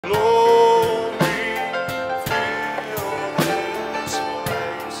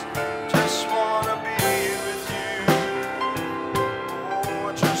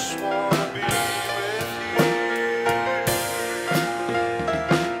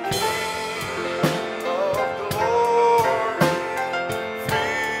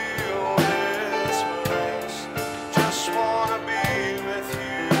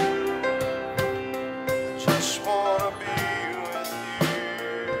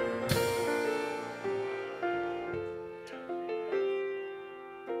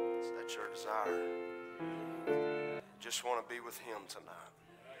just want to be with him tonight.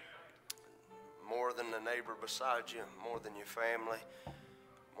 More than the neighbor beside you, more than your family,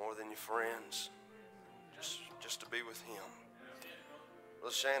 more than your friends. Just to be with him.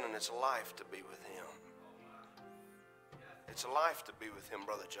 Brother Shannon, it's a life to be with him. It's a life to be with him,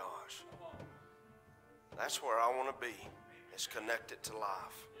 Brother Josh. That's where I want to be, is connected to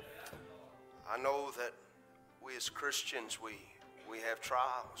life. I know that we as Christians, we have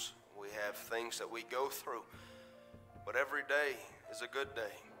trials. We have things that we go through. But every day is a good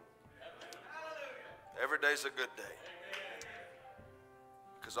day. Every day is a good day.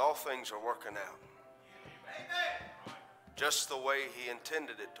 Because all things are working out just the way he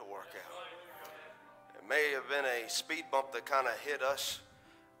intended it to work out. It may have been a speed bump that kind of hit us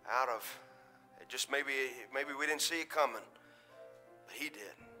out of, it just maybe we didn't see it coming, but he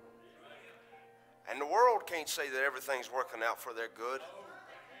did. And the world can't say that everything's working out for their good.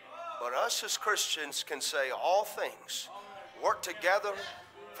 But us as Christians can say all things work together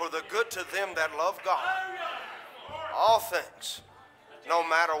for the good to them that love God. All things. No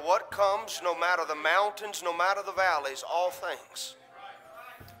matter what comes, no matter the mountains, no matter the valleys, all things.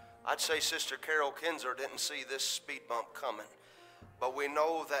 I'd say Sister Carol Kinzer didn't see this speed bump coming. But we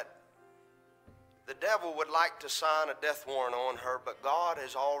know that the devil would like to sign a death warrant on her, but God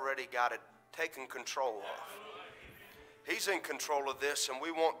has already got it taken control of. He's in control of this, and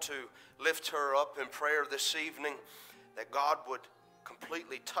we want to lift her up in prayer this evening, that God would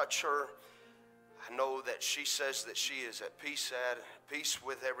completely touch her. I know that she says that she is at peace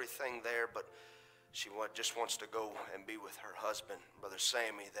with everything there, but she just wants to go and be with her husband, Brother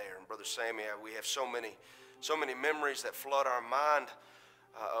Sammy, there. And Brother Sammy, we have so many memories that flood our mind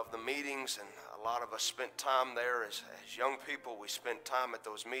of the meetings, and a lot of us spent time there as young people. We spent time at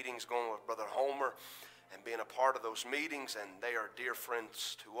those meetings going with Brother Homer and being a part of those meetings, and they are dear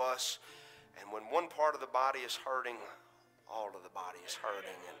friends to us. And when one part of the body is hurting, all of the body is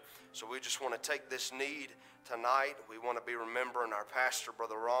hurting. And so we just want to take this need tonight. We want to be remembering our pastor,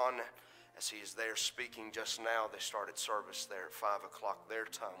 Brother Ron, as he is there speaking just now. They started service there at 5 o'clock their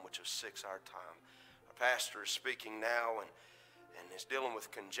time, which is 6 our time. Our pastor is speaking now and is dealing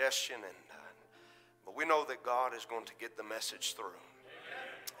with congestion. But we know that God is going to get the message through.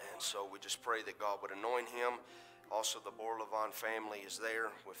 And so we just pray that God would anoint him. Also, the Borlevon family is there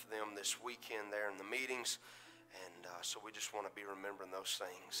with them this weekend there in the meetings. And so we just want to be remembering those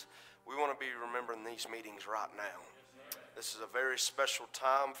things. We want to be remembering these meetings right now. This is a very special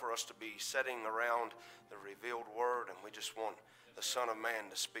time for us to be sitting around the revealed word, and we just want the Son of Man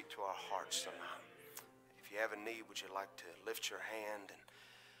to speak to our hearts tonight. If you have a need, would you like to lift your hand and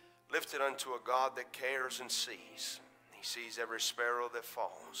lift it unto a God that cares and sees? He sees every sparrow that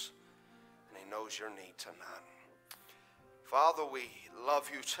falls, and he knows your need tonight. Father, we love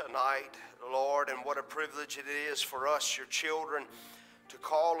you tonight, Lord, and what a privilege it is for us, your children, to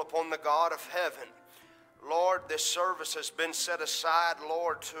call upon the God of heaven. Lord, this service has been set aside,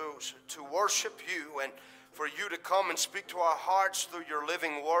 Lord, to worship you and for you to come and speak to our hearts through your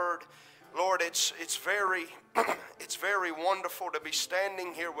living word. Lord, it's very wonderful to be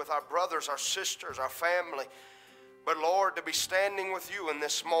standing here with our brothers, our sisters, our family. But Lord, to be standing with you in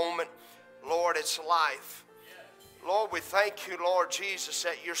this moment, Lord, it's life. Lord, we thank you, Lord Jesus,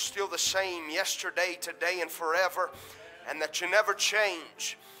 that you're still the same yesterday, today, and forever, and that you never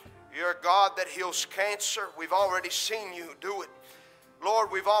change. You're a God that heals cancer. We've already seen you do it. Lord,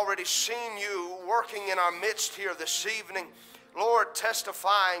 we've already seen you working in our midst here this evening. Lord,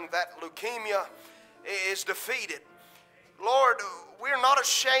 testifying that leukemia is defeated. Lord, we're not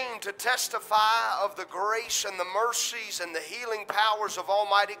ashamed to testify of the grace and the mercies and the healing powers of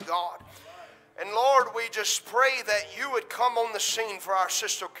Almighty God. And Lord, we just pray that you would come on the scene for our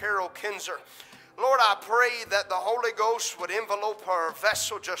sister Carol Kinzer. Lord, I pray that the Holy Ghost would envelope her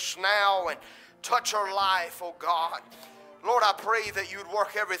vessel just now and touch her life, oh God. Lord, I pray that you'd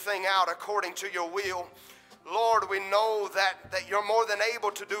work everything out according to your will. Lord, we know that you're more than able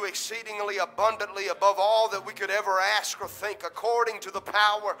to do exceedingly abundantly above all that we could ever ask or think, according to the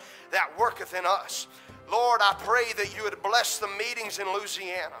power that worketh in us. Lord, I pray that you would bless the meetings in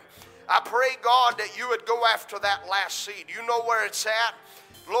Louisiana. I pray, God, that you would go after that last seed. You know where it's at.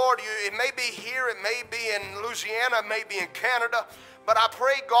 Lord, it may be here, it may be in Louisiana, it may be in Canada, but I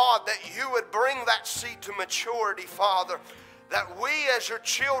pray, God, that you would bring that seed to maturity, Father, that we as your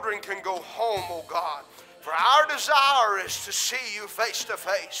children can go home, oh God. For our desire is to see you face to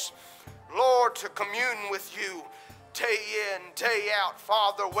face. Lord, to commune with you day in, day out,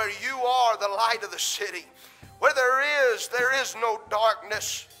 Father, where you are the light of the city. Where there is no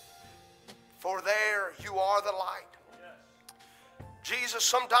darkness, for there you are the light. Jesus,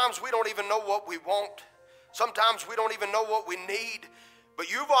 sometimes we don't even know what we want. Sometimes we don't even know what we need,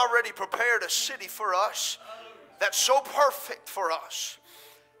 but you've already prepared a city for us that's so perfect for us,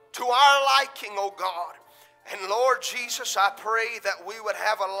 to our liking, oh God. And Lord Jesus, I pray that we would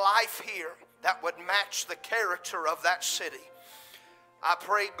have a life here that would match the character of that city. I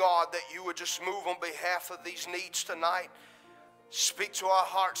pray, God, that you would just move on behalf of these needs tonight. Speak to our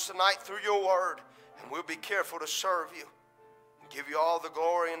hearts tonight through your word, and we'll be careful to serve you and give you all the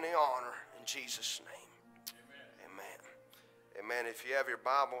glory and the honor in Jesus' name. Amen. Amen. If you have your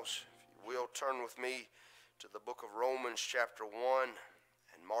Bibles, if you will, turn with me to the book of Romans chapter 1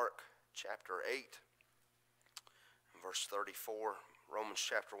 and Mark chapter 8 and verse 34. Romans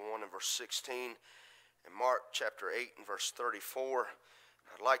chapter 1 and verse 16 and Mark chapter 8 and verse 34.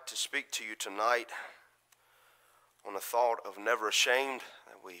 I'd like to speak to you tonight on the thought of never ashamed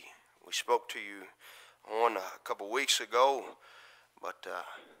that we spoke to you on a couple weeks ago, but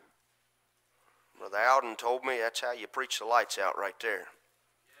Brother Alden told me that's how you preach the lights out right there.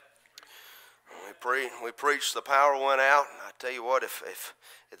 We preached, the power went out. And I tell you what, if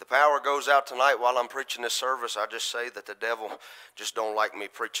the power goes out tonight while I'm preaching this service, I just say that the devil just don't like me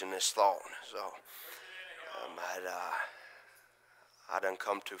preaching this thought. So I done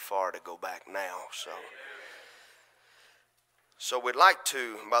come too far to go back now. So we'd like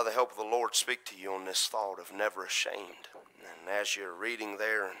to, by the help of the Lord, speak to you on this thought of never ashamed. And as you're reading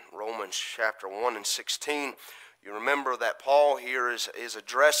there in Romans chapter 1 and 16, you remember that Paul here is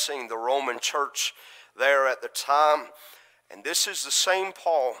addressing the Roman church there at the time. And this is the same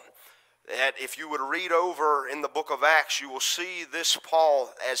Paul that if you would read over in the book of Acts, you will see this Paul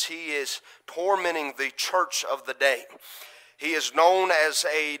as he is tormenting the church of the day. He is known as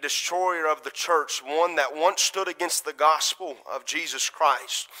a destroyer of the church, one that once stood against the gospel of Jesus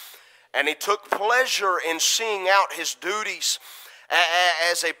Christ. And he took pleasure in seeing out his duties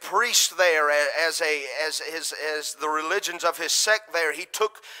as a priest there, as the religions of his sect there. He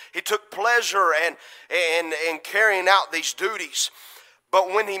took pleasure in carrying out these duties.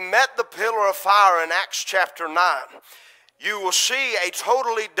 But when he met the pillar of fire in Acts chapter 9, you will see a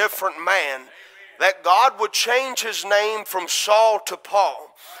totally different man, that God would change his name from Saul to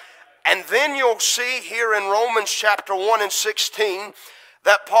Paul. And then you'll see here in Romans chapter 1 and 16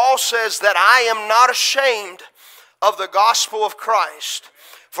 that Paul says that I am not ashamed of the gospel of Christ,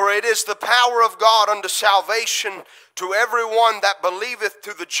 for it is the power of God unto salvation to everyone that believeth,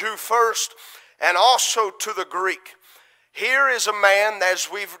 to the Jew first, and also to the Greek. Here is a man, as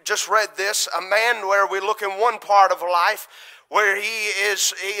we've just read this, a man where we look in one part of life where he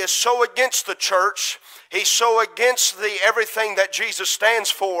is so against the church, he's so against everything that Jesus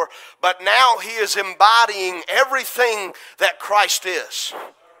stands for, but now he is embodying everything that Christ is.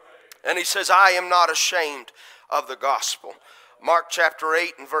 And he says, I am not ashamed of the gospel. Mark chapter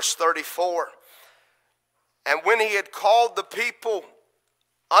 8 and verse 34. And when he had called the people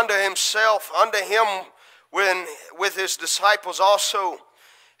unto himself, unto him with his disciples also,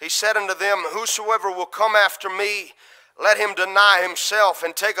 he said unto them, whosoever will come after me, let him deny himself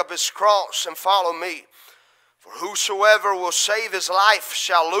and take up his cross and follow me. For whosoever will save his life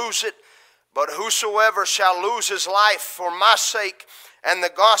shall lose it, but whosoever shall lose his life for my sake and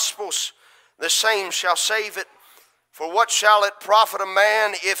the gospel's, the same shall save it. For what shall it profit a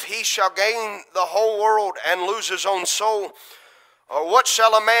man if he shall gain the whole world and lose his own soul? Or what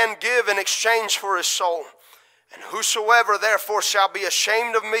shall a man give in exchange for his soul? And whosoever therefore shall be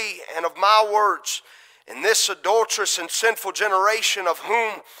ashamed of me and of my words in this adulterous and sinful generation, of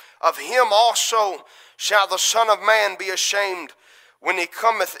him also shall the Son of Man be ashamed when he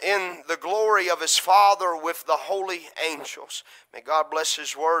cometh in the glory of his Father with the holy angels. May God bless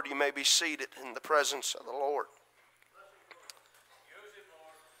his word. You may be seated in the presence of the Lord.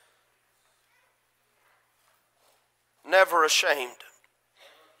 Never ashamed.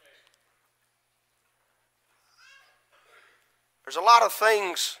 There's a lot of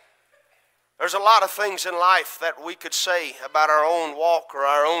things in life that we could say about our own walk or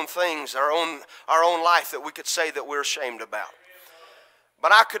our own things, our own life that we could say that we're ashamed about.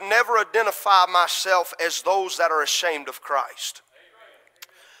 But I could never identify myself as those that are ashamed of Christ.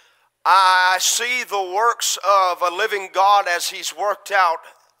 I see the works of a living God as he's worked out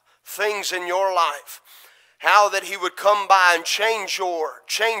things in your life. How that he would come by and change your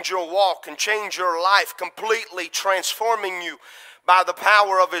walk and change your life, completely transforming you by the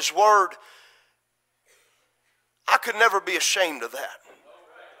power of his word. I could never be ashamed of that.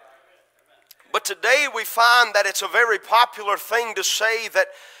 But today we find that it's a very popular thing to say that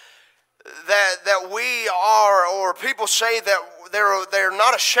we are, or people say that they're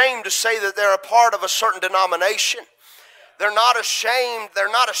not ashamed to say that they're a part of a certain denomination. They're not ashamed.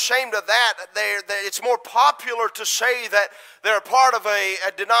 They're not ashamed of that. It's more popular to say that they're a part of a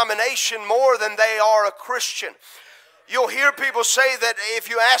denomination more than they are a Christian. You'll hear people say that if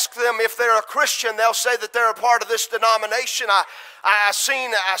you ask them if they're a Christian, they'll say that they're a part of this denomination. I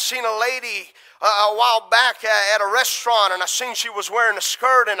seen a lady a while back at a restaurant, and I seen she was wearing a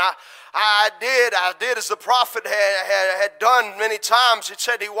skirt, and I did as the prophet had done many times. It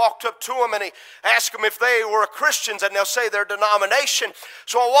said he walked up to them and he asked them if they were Christians, and they'll say their denomination.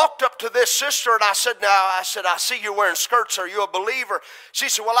 So I walked up to this sister and I said, I see you're wearing skirts. Are you a believer? She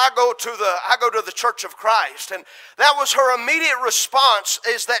said, well, I go to the Church of Christ. And that was her immediate response,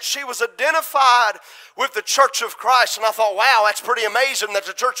 is that she was identified with the Church of Christ. And I thought, wow, that's pretty amazing that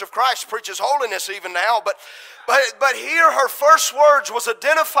the Church of Christ preaches holiness even now. But here her first words was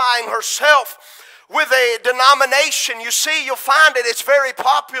identifying herself with a denomination. You see, you'll find it's very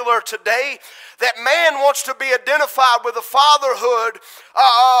popular today that man wants to be identified with the fatherhood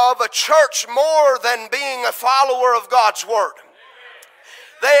of a church more than being a follower of God's Word.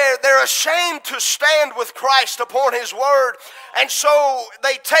 They're ashamed to stand with Christ upon His Word, and so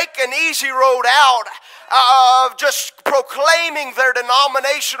they take an easy road out of just proclaiming their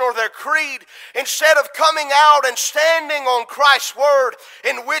denomination or their creed, instead of coming out and standing on Christ's Word,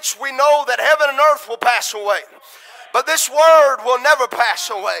 in which we know that heaven and earth will pass away, but this Word will never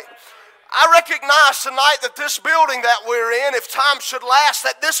pass away. I recognize tonight that this building that we're in, if time should last,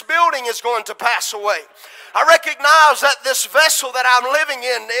 that this building is going to pass away. I recognize that this vessel that I'm living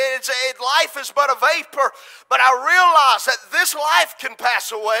in, life is but a vapor, but I realize that this life can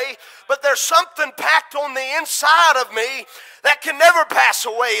pass away, but there's something packed on the inside of me that can never pass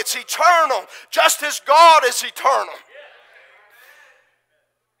away. It's eternal, just as God is eternal.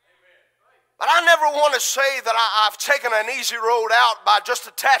 But I never want to say that I've taken an easy road out by just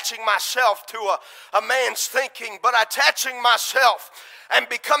attaching myself to a man's thinking, but attaching myself and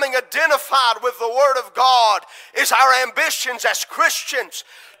becoming identified with the Word of God is our ambitions as Christians,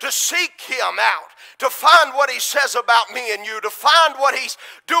 to seek Him out, to find what He says about me and you, to find what He's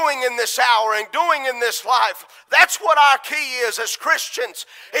doing in this hour and doing in this life. That's what our key is as Christians,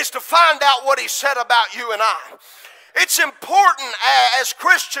 is to find out what He said about you and I. It's important as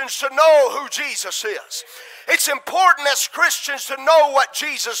Christians to know who Jesus is. It's important as Christians to know what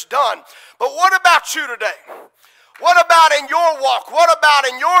Jesus done. But what about you today? What about in your walk? What about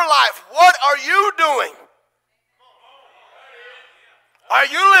in your life? What are you doing? Are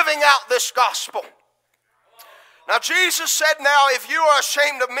you living out this gospel? Now Jesus said, now if you are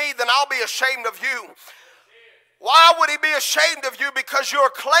ashamed of me, then I'll be ashamed of you. Why would He be ashamed of you? Because you're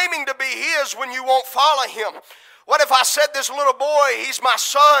claiming to be His when you won't follow Him. What if I said, this little boy, he's my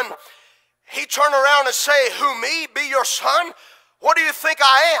son, he turned around and say, who, me, be your son? What do you think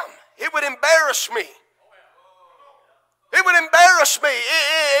I am? It would embarrass me. It would embarrass me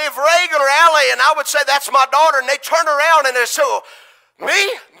if Reagan or Allie and I would say, that's my daughter, and they turn around and they say, well, me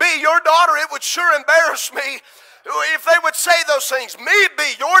be your daughter, it would sure embarrass me if they would say those things. Me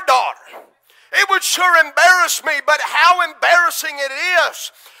be your daughter. It would sure embarrass me, but how embarrassing it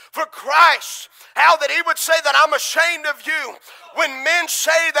is for Christ, how that He would say that I'm ashamed of you when men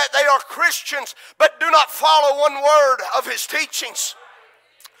say that they are Christians but do not follow one word of His teachings.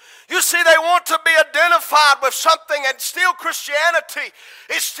 You see, they want to be identified with something, and still Christianity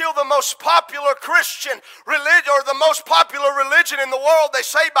is still the most popular Christian religion, or the most popular religion in the world. They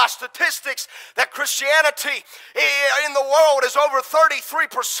say by statistics that Christianity in the world is over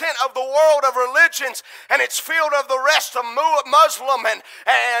 33% of the world of religions, and it's filled of the rest of Muslim and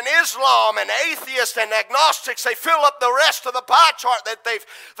Islam and atheists and agnostics. They fill up the rest of the pie chart that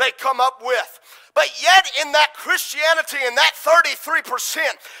they come up with. But yet in that Christianity, in that 33%,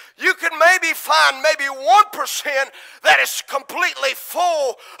 you can maybe find maybe 1% that is completely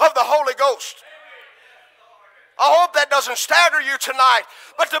full of the Holy Ghost. I hope that doesn't stagger you tonight,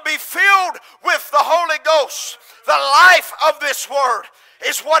 but to be filled with the Holy Ghost, the life of this Word,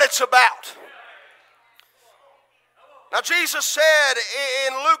 is what it's about. Now Jesus said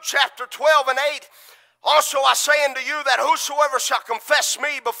in Luke chapter 12 and 8, also I say unto you that whosoever shall confess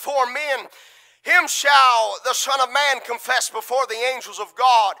me before men, him shall the Son of Man confess before the angels of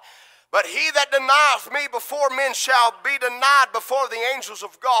God. But he that denieth me before men shall be denied before the angels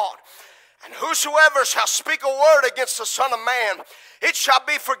of God. And whosoever shall speak a word against the Son of Man, it shall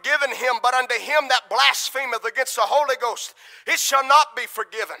be forgiven him. But unto him that blasphemeth against the Holy Ghost, it shall not be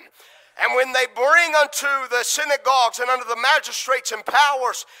forgiven. And when they bring unto the synagogues and unto the magistrates and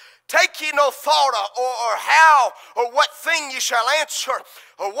powers, take ye no thought or how or what thing ye shall answer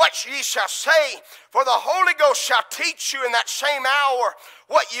or what ye shall say, for the Holy Ghost shall teach you in that same hour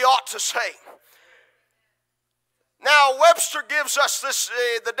what ye ought to say. Now, Webster gives us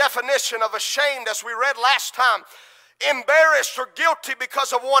the definition of ashamed, as we read last time. Embarrassed or guilty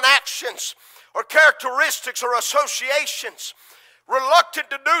because of one's actions or characteristics or associations.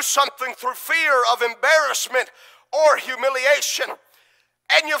 Reluctant to do something through fear of embarrassment or humiliation.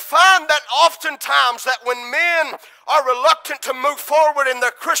 And you find that oftentimes that when men are reluctant to move forward in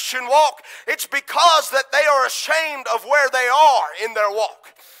their Christian walk, it's because that they are ashamed of where they are in their walk.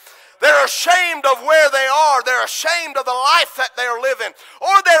 They're ashamed of where they are. They're ashamed of the life that they're living.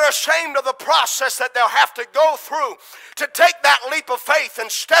 Or they're ashamed of the process that they'll have to go through to take that leap of faith and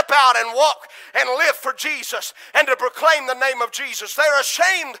step out and walk and live for Jesus and to proclaim the name of Jesus. They're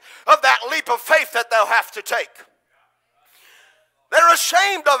ashamed of that leap of faith that they'll have to take. They're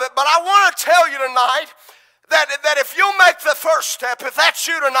ashamed of it, but I want to tell you tonight that if you make the first step, if that's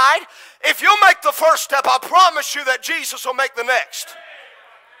you tonight, if you make the first step, I promise you that Jesus will make the next.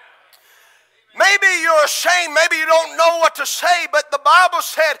 Maybe you're ashamed, maybe you don't know what to say, but the Bible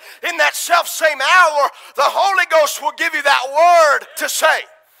said in that self-same hour, the Holy Ghost will give you that word to say.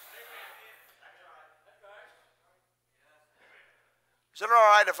 Is it all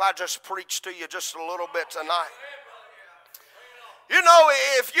right if I just preach to you just a little bit tonight? You know,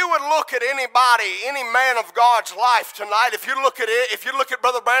 if you would look at anybody, any man of God's life tonight, if you look at it, if you look at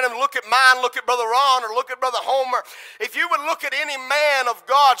Brother Branham, look at mine, look at Brother Ron, or look at Brother Homer, if you would look at any man of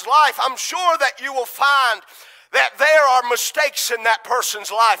God's life, I'm sure that you will find that there are mistakes in that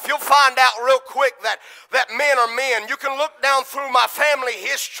person's life. You'll find out real quick that men are men. You can look down through my family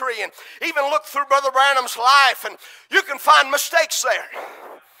history and even look through Brother Branham's life, and you can find mistakes there.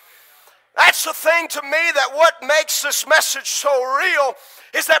 That's the thing to me, that what makes this message so real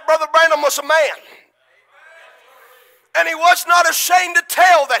is that Brother Branham was a man. And he was not ashamed to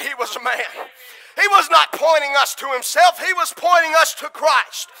tell that he was a man. He was not pointing us to himself. He was pointing us to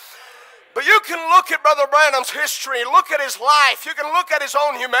Christ. But you can look at Brother Branham's history, look at his life. You can look at his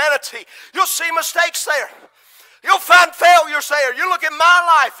own humanity. You'll see mistakes there. You'll find failures there. You look at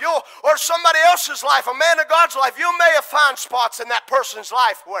my life, or somebody else's life, a man of God's life, you may have found spots in that person's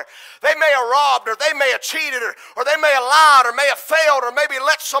life where they may have robbed, or they may have cheated, or they may have lied, or may have failed, or maybe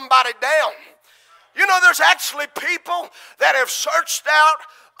let somebody down. You know, there's actually people that have searched out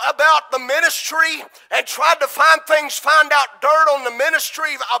about the ministry and tried to find out dirt on the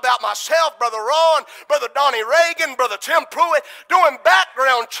ministry about myself, Brother Ron, Brother Donnie Reagan, Brother Tim Pruitt, doing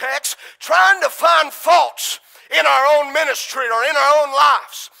background checks, trying to find faults in our own ministry or in our own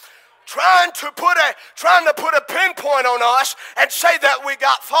lives, trying to put a pinpoint on us and say that we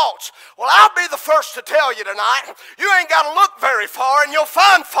got faults. Well, I'll be the first to tell you tonight, you ain't got to look very far and you'll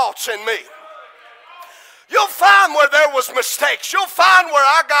find faults in me. You'll find where there was mistakes. You'll find where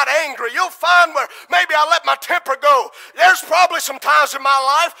I got angry. You'll find where maybe I let my temper go. There's probably some times in my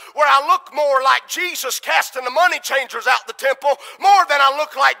life where I look more like Jesus casting the money changers out the temple more than I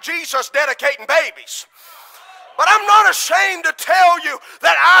look like Jesus dedicating babies. But I'm not ashamed to tell you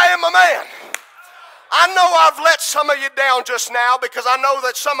that I am a man. I know I've let some of you down just now because I know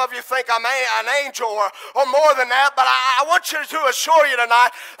that some of you think I'm an angel or more than that, but I want you to assure you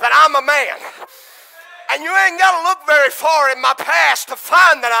tonight that I'm a man. And you ain't got to look very far in my past to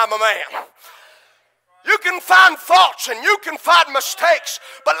find that I'm a man. You can find faults and you can find mistakes,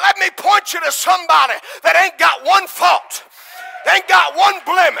 but let me point you to somebody that ain't got one fault. They ain't got one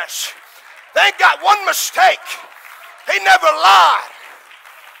blemish. They ain't got one mistake. He never lied.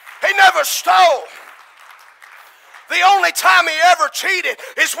 He never stole. The only time he ever cheated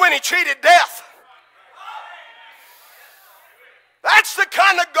is when he cheated death. That's the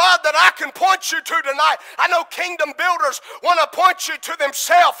kind of God that I can point you to tonight. I know kingdom builders want to point you to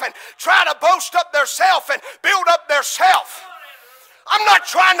themselves and try to boast up their self and build up their self. I'm not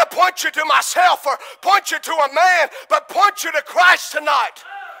trying to point you to myself or point you to a man, but point you to Christ tonight.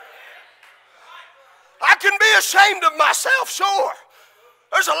 I can be ashamed of myself, sure.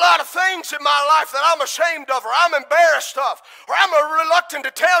 There's a lot of things in my life that I'm ashamed of, or I'm embarrassed of, or I'm reluctant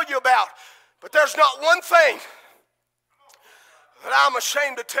to tell you about. But there's not one thing that I'm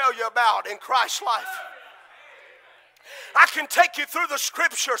ashamed to tell you about in Christ's life. I can take you through the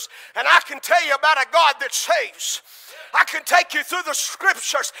scriptures and I can tell you about a God that saves. I can take you through the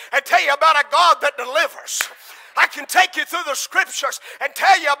scriptures and tell you about a God that delivers. I can take you through the scriptures and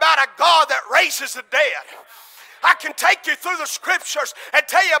tell you about a God that raises the dead. I can take you through the scriptures and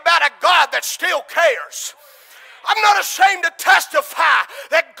tell you about a God that still cares. I'm not ashamed to testify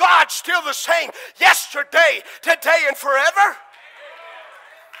that God's still the same yesterday, today, and forever.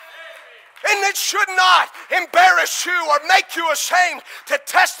 And it should not embarrass you or make you ashamed to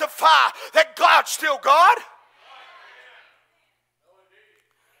testify that God's still God.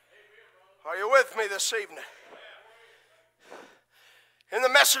 Are you with me this evening? In the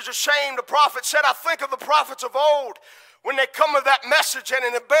message of shame, the prophet said, I think of the prophets of old when they come with that message and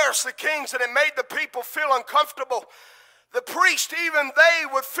it embarrassed the kings and it made the people feel uncomfortable. The priest, even they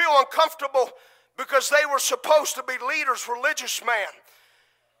would feel uncomfortable because they were supposed to be leaders, religious men.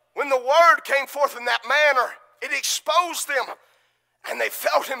 When the word came forth in that manner, it exposed them and they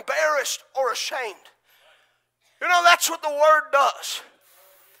felt embarrassed or ashamed. You know, that's what the word does.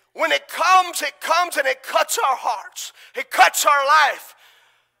 When it comes and it cuts our hearts. It cuts our life.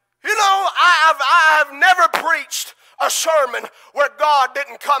 You know, I have never preached a sermon where God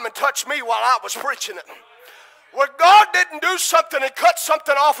didn't come and touch me while I was preaching it. Where God didn't do something and cut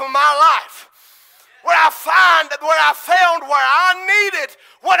something off of my life. Where I found where I needed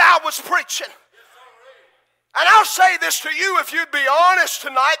what I was preaching. And I'll say this to you, if you'd be honest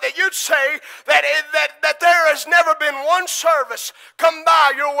tonight, that you'd say that there has never been one service come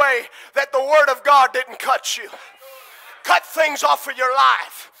by your way that the Word of God didn't cut you. Cut things off of your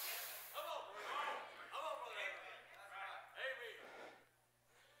life.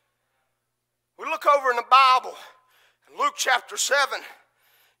 We look over in the Bible, in Luke chapter 7.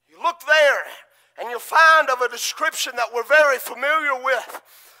 You look there and you'll find of a description that we're very familiar with,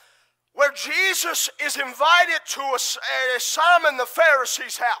 where Jesus is invited to Simon the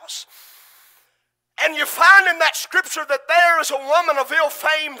Pharisee's house. And you find in that scripture that there is a woman of ill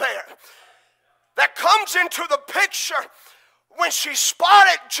fame there that comes into the picture when she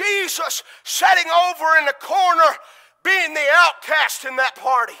spotted Jesus sitting over in the corner being the outcast in that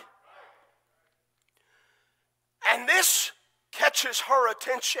party. And this catches her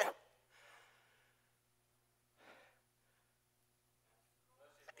attention.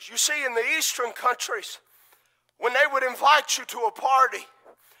 As you see in the eastern countries, when they would invite you to a party,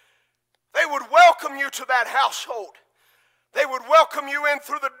 they would welcome you to that household. They would welcome you in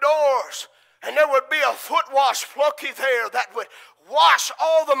through the doors, and there would be a foot wash flunky there that would wash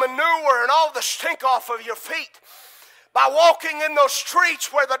all the manure and all the stink off of your feet. By walking in those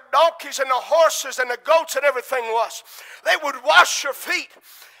streets where the donkeys and the horses and the goats and everything was, they would wash your feet.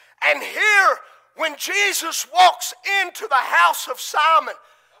 And here, when Jesus walks into the house of Simon,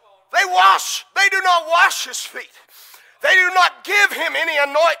 they do not wash his feet. They do not give him any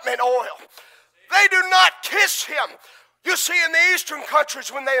anointment oil. They do not kiss him. You see, in the eastern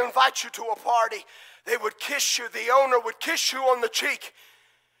countries, when they invite you to a party, they would kiss you. The owner would kiss you on the cheek,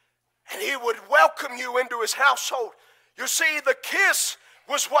 and he would welcome you into his household. You see, the kiss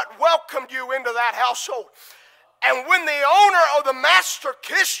was what welcomed you into that household. And when the owner or the master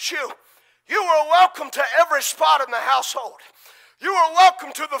kissed you, you were welcome to every spot in the household. You were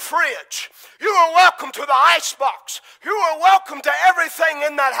welcome to the fridge. You were welcome to the icebox. You were welcome to everything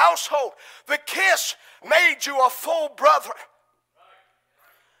in that household. The kiss made you a full brother.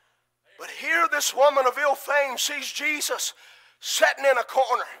 But here this woman of ill fame sees Jesus sitting in a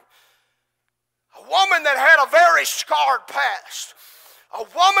corner. A woman that had a very scarred past. A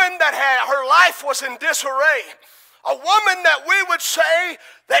woman that her life was in disarray. A woman that we would say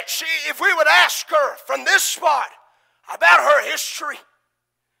that if we would ask her from this spot about her history,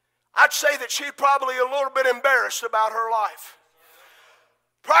 I'd say that she's probably a little bit embarrassed about her life.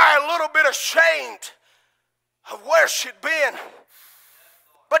 Probably a little bit ashamed of where she'd been.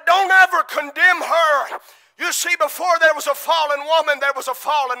 But don't ever condemn her. You see, before there was a fallen woman, there was a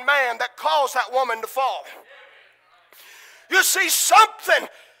fallen man that caused that woman to fall. You see, something,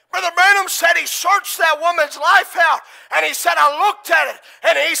 Brother Branham said he searched that woman's life out, and he said, I looked at it,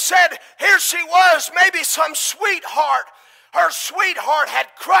 and he said, here she was, maybe some sweetheart. Her sweetheart had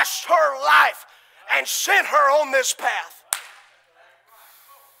crushed her life and sent her on this path.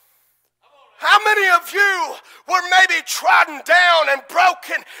 How many of you were maybe trodden down and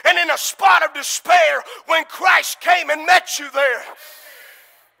broken and in a spot of despair when Christ came and met you there?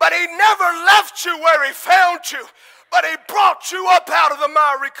 But he never left you where he found you, but he brought you up out of the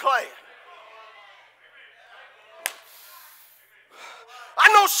miry clay.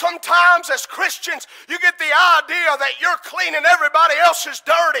 I know sometimes as Christians you get the idea that you're clean and everybody else is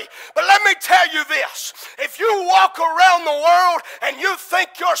dirty. But let me tell you this. If you walk around the world and you think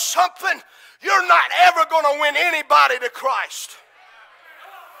you're something, you're not ever going to win anybody to Christ.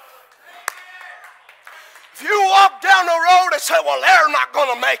 If you walk down the road and say, well, they're not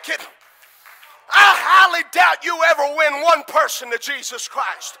going to make it, I highly doubt you ever win one person to Jesus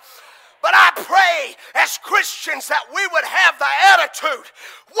Christ. But I pray as Christians that we would have the attitude,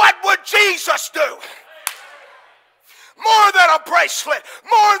 what would Jesus do? More than a bracelet,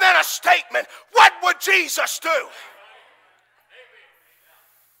 more than a statement, what would Jesus do?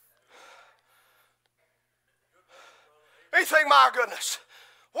 You think, my goodness,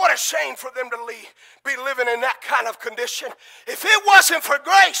 What a shame for them to be living in that kind of condition. If it wasn't for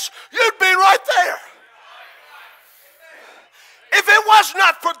grace, you'd be right there. If it was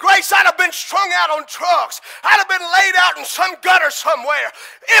not for grace, I'd have been strung out on drugs. I'd have been laid out in some gutter somewhere.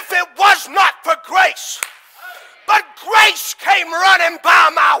 If it was not for grace. But grace came running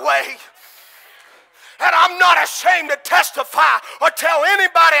by my way. And I'm not ashamed to testify or tell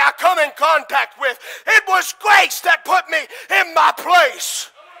anybody I come in contact with. It was grace that put me in my place.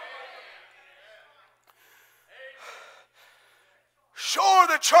 Sure,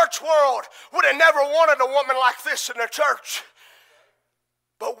 the church world would have never wanted a woman like this in their church.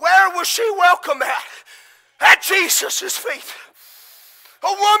 But where was she welcome at? At Jesus' feet. A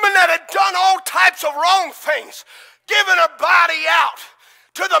woman that had done all types of wrong things, given her body out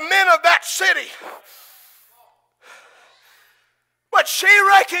to the men of that city. But she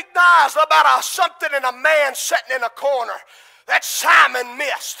recognized about something in a man sitting in a corner that Simon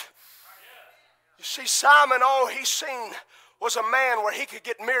missed. You see, Simon, all he seen was a man where he could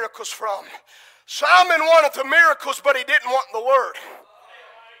get miracles from. Simon wanted the miracles, but he didn't want the word.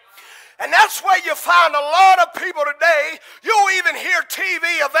 And that's where you find a lot of people today. You'll even hear TV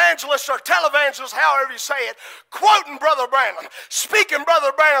evangelists or televangelists, however you say it, quoting Brother Branham, speaking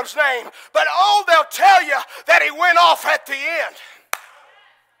Brother Branham's name. But oh, they'll tell you that he went off at the end.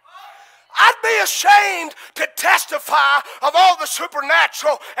 I'd be ashamed to testify of all the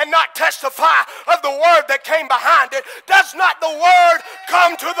supernatural and not testify of the word that came behind it. Does not the word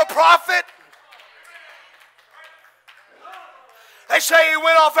come to the prophet? They say he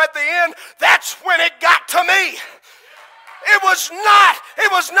went off at the end. That's when it got to me. It was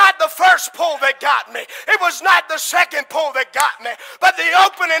not the first pull that got me. It was not the second pull that got me. But the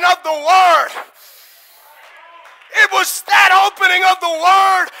opening of the word. It was that opening of the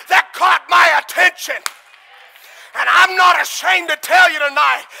word that caught my attention. And I'm not ashamed to tell you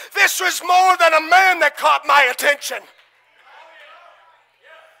tonight, this was more than a man that caught my attention.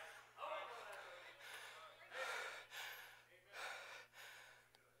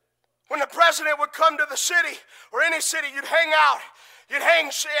 When the president would come to the city, or any city, you'd hang out. You'd hang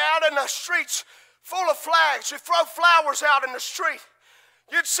out in the streets full of flags. You'd throw flowers out in the street.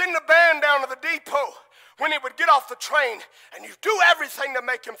 You'd send the band down to the depot when he would get off the train, and you do everything to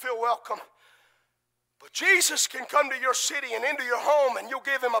make him feel welcome. But Jesus can come to your city and into your home, and you'll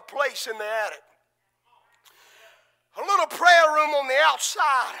give him a place in the attic. A little prayer room on the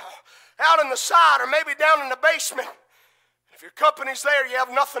outside, out on the side, or maybe down in the basement. If your company's there, you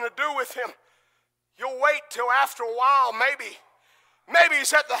have nothing to do with him. You'll wait till after a while, maybe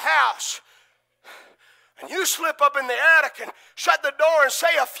he's at the house. And you slip up in the attic and shut the door and say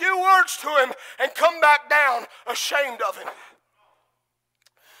a few words to him and come back down ashamed of him.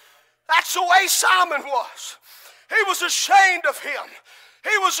 That's the way Simon was. He was ashamed of him.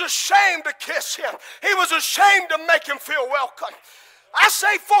 He was ashamed to kiss him. He was ashamed to make him feel welcome. I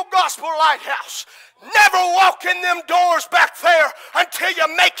say, Full Gospel Lighthouse, never walk in them doors back there until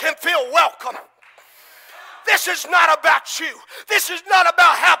you make him feel welcome. This is not about you. This is not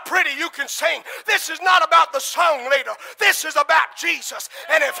about how pretty you can sing. This is not about the song leader. This is about Jesus.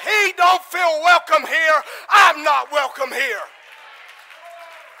 And if he don't feel welcome here, I'm not welcome here.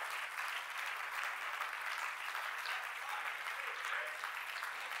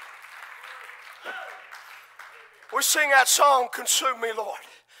 We sing that song, Consume Me, Lord.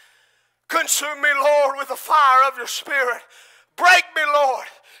 Consume me, Lord, with the fire of your Spirit. Break me, Lord.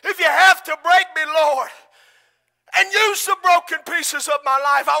 If you have to break me, Lord, and use the broken pieces of my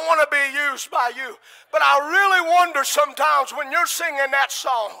life, I want to be used by you. But I really wonder sometimes when you're singing that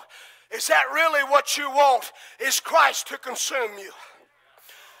song, is that really what you want? Is Christ to consume you?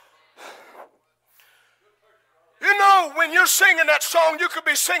 You know, when you're singing that song, you could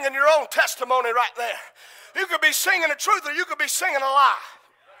be singing your own testimony right there. You could be singing the truth, or you could be singing a lie.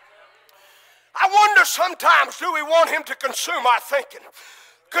 I wonder sometimes, do we want him to consume our thinking?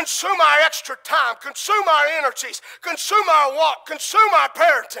 Consume our extra time, consume our energies, consume our walk, consume our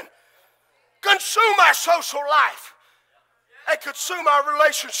parenting, consume our social life, and consume our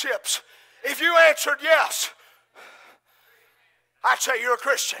relationships. If you answered yes, I'd say you're a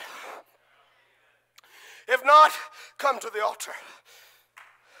Christian. If not, come to the altar.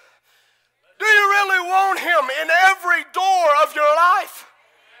 Do you really want him in every door of your life?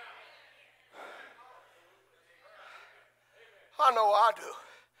 I know I do.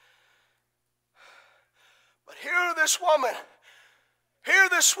 But here this woman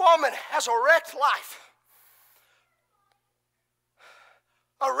has a wrecked life.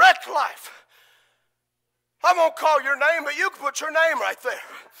 A wrecked life. I won't call your name, but you can put your name right there.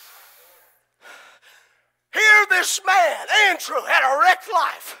 Here this man, Andrew, had a wrecked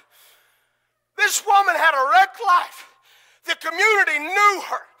life. This woman had a wrecked life. The community knew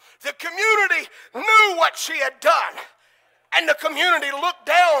her. The community knew what she had done. And the community looked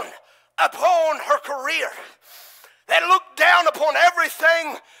down upon her career. They looked down upon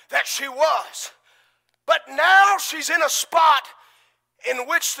everything that she was. But now she's in a spot in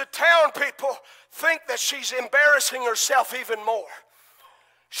which the town people think that she's embarrassing herself even more.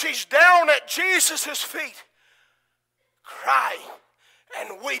 She's down at Jesus' feet, crying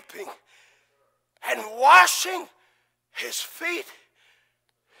and weeping and washing his feet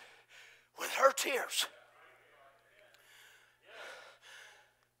with her tears.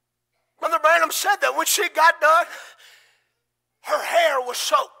 Brother Branham said that when she got done, her hair was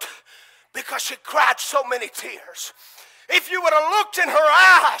soaked because she cried so many tears. If you would have looked in her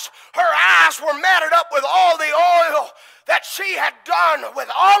eyes were matted up with all the oil that she had done with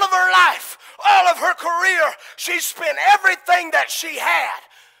all of her life, all of her career. She spent everything that she had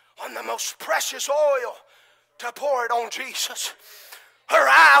on the most precious oil to pour it on Jesus. Her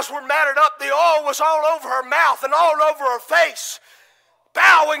eyes were matted up. The oil was all over her mouth and all over her face,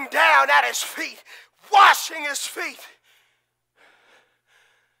 bowing down at his feet, washing his feet,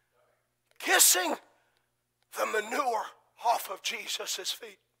 kissing the manure off of Jesus'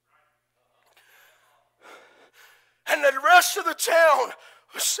 feet. And the rest of the town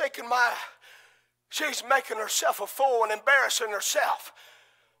was thinking, she's making herself a fool and embarrassing herself.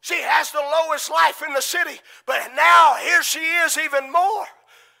 She has the lowest life in the city, but now here she is even more,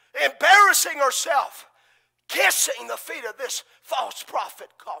 embarrassing herself, kissing the feet of this false prophet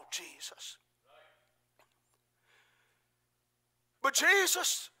called Jesus. But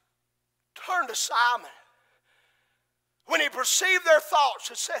Jesus turned to Simon when he perceived their thoughts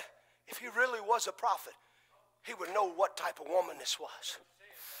and said, if he really was a prophet, he would know what type of woman this was.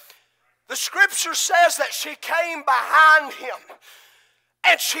 The scripture says that she came behind him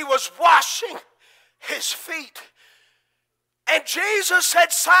and she was washing his feet. And Jesus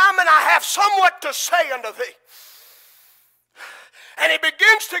said, Simon, I have somewhat to say unto thee. And he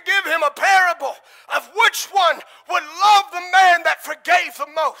begins to give him a parable of which one would love the man that forgave the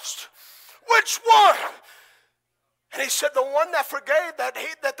most. Which one? And he said, the one that forgave, that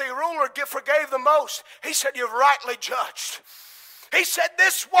the ruler forgave the most. He said, you've rightly judged. He said,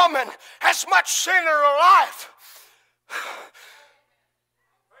 this woman has much sin in her life.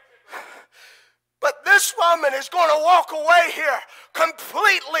 But this woman is going to walk away here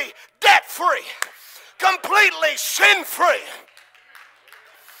completely debt-free, completely sin-free.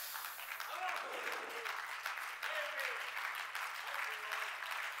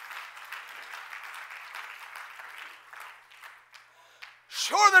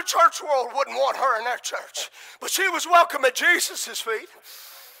 Sure, the church world wouldn't want her in their church, but she was welcome at Jesus' feet.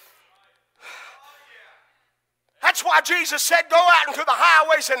 That's why Jesus said, go out into the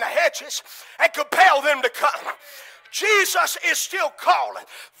highways and the hedges and compel them to come. Jesus is still calling.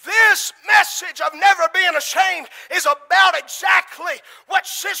 This message of never being ashamed is about exactly what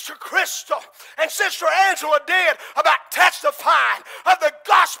Sister Crystal and Sister Angela did about testifying of the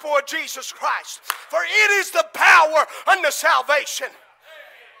gospel of Jesus Christ. For it is the power unto salvation.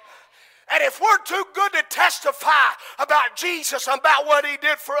 And if we're too good to testify about Jesus and about what he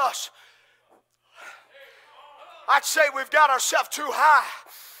did for us, I'd say we've got ourselves too high.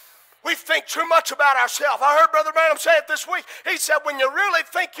 We think too much about ourselves. I heard Brother Branham say it this week. He said, when you really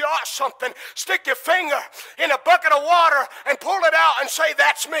think you are something, stick your finger in a bucket of water and pull it out and say,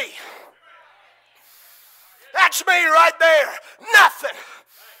 that's me. That's me right there. Nothing.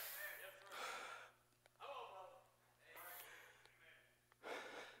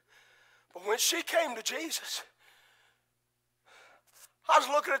 But when she came to Jesus, I was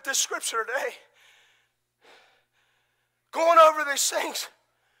looking at this scripture today, going over these things.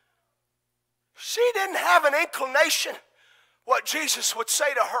 She didn't have an inclination what Jesus would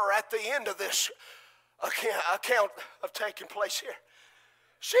say to her at the end of this account of taking place here.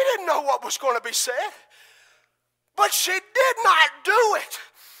 She didn't know what was going to be said, but she did not do it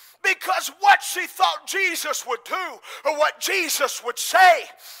because what she thought Jesus would do or what Jesus would say.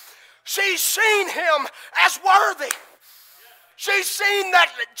 She's seen him as worthy. She's seen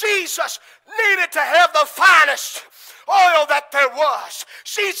that Jesus needed to have the finest oil that there was.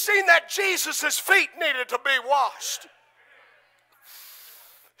 She's seen that Jesus' feet needed to be washed.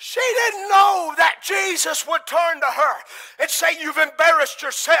 She didn't know that Jesus would turn to her and say, you've embarrassed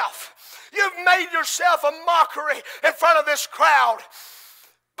yourself. You've made yourself a mockery in front of this crowd.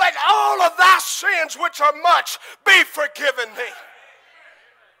 But all of thy sins, which are much, be forgiven thee.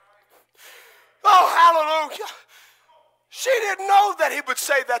 Oh, hallelujah. She didn't know that he would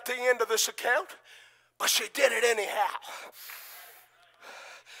say that at the end of this account. but she did it anyhow.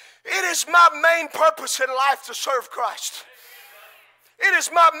 It is my main purpose in life to serve Christ. It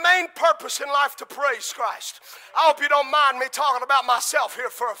is my main purpose in life to praise Christ. I hope you don't mind me talking about myself here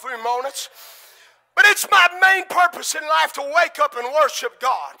for a few moments. But it's my main purpose in life to wake up and worship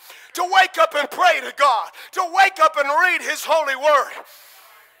God, to wake up and pray to God, to wake up and read His holy word.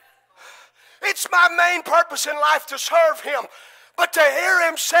 It's my main purpose in life to serve Him. But to hear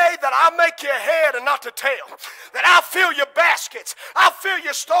Him say that I'll make you head and not the tail, that I'll fill your baskets, I'll fill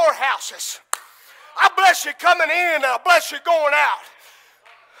your storehouses, I'll bless you coming in and I'll bless you going out.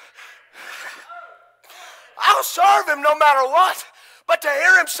 I'll serve Him no matter what. But to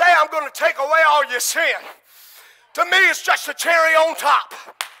hear Him say, I'm going to take away all your sin, to me it's just a cherry on top.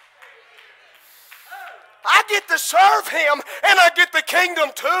 I get to serve Him and I get the kingdom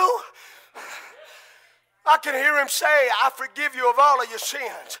too. I can hear Him say, I forgive you of all of your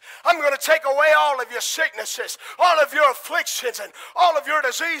sins. I'm going to take away all of your sicknesses, all of your afflictions, and all of your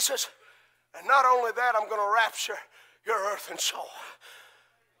diseases. And not only that, I'm going to rapture your earth and soul.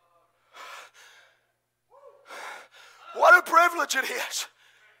 What a privilege it is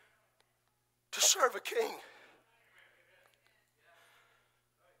to serve a king.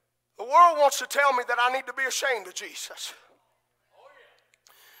 The world wants to tell me that I need to be ashamed of Jesus.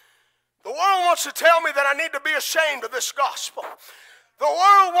 The world wants to tell me that I need to be ashamed of this gospel. The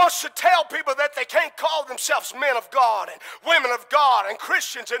world wants to tell people that they can't call themselves men of God and women of God and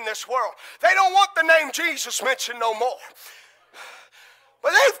Christians in this world. They don't want the name Jesus mentioned no more.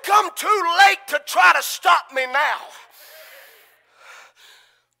 But they've come too late to try to stop me now.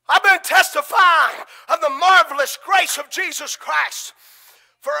 I've been testifying of the marvelous grace of Jesus Christ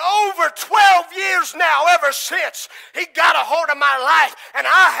for over 12 years now, ever since He got a hold of my life, and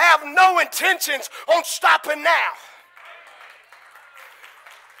I have no intentions on stopping now.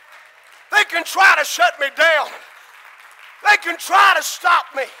 They can try to shut me down. They can try to stop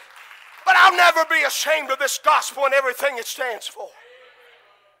me, but I'll never be ashamed of this gospel and everything it stands for.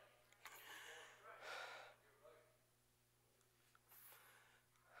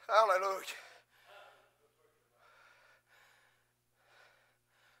 Hallelujah.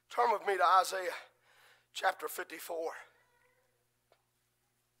 Turn with me to Isaiah chapter 54.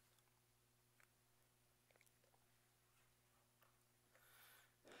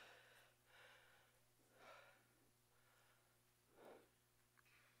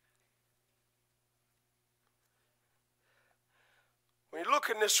 When you look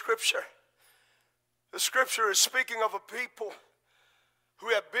in this scripture, the scripture is speaking of a people who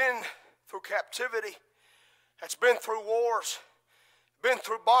have been through captivity, that's been through wars, been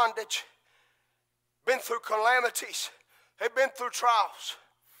through bondage, been through calamities, they've been through trials.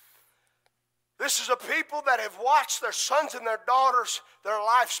 This is a people that have watched their sons and their daughters, their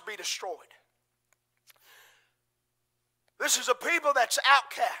lives be destroyed. This is a people that's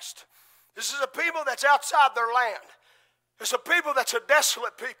outcast. This is a people that's outside their land. This is a people that's a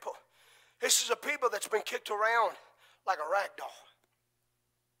desolate people. This is a people that's been kicked around like a rag doll.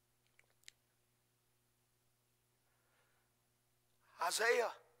 Isaiah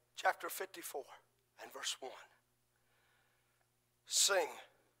chapter 54 and verse 1. Sing.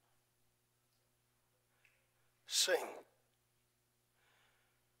 Sing.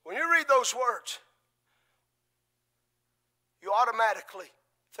 When you read those words, you automatically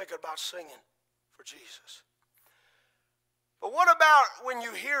think about singing for Jesus. But what about when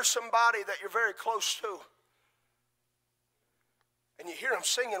you hear somebody that you're very close to and you hear them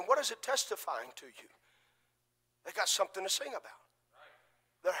singing? What is it testifying to you? They got something to sing about.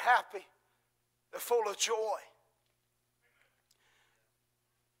 They're happy. They're full of joy.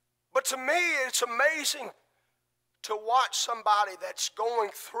 But to me, it's amazing to watch somebody that's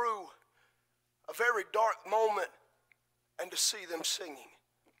going through a very dark moment and to see them singing.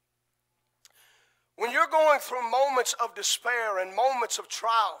 When you're going through moments of despair and moments of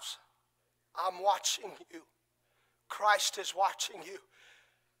trials, I'm watching you. Christ is watching you.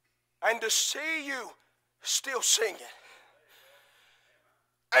 And to see you still singing,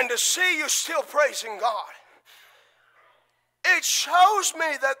 and to see you still praising God, it shows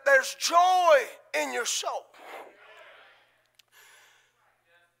me that there's joy in your soul.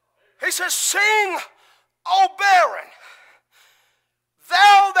 He says, sing, O barren,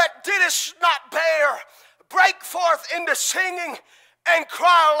 thou that didst not bear, break forth into singing and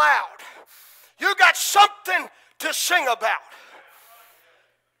cry aloud. You got something to sing about.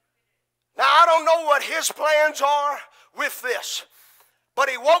 Now, I don't know what His plans are with this, but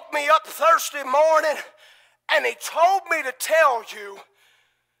He woke me up Thursday morning and He told me to tell you,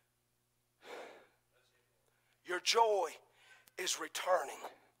 your joy is returning.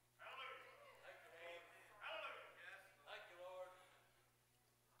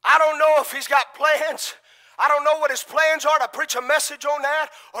 don't know if he's got plans. I don't know what his plans are to preach a message on that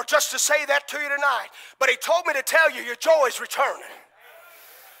or just to say that to you tonight. But he told me to tell you your joy is returning.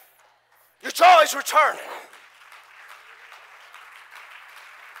 Your joy is returning.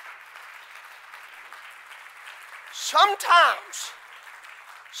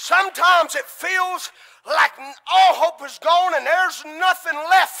 Sometimes it feels like all hope is gone and there's nothing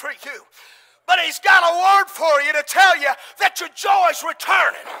left for you. But he's got a word for you to tell you that your joy is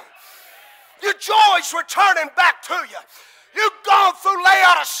returning. Your joy is returning back to you. You've gone through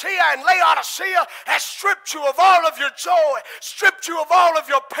Laodicea, and Laodicea has stripped you of all of your joy, stripped you of all of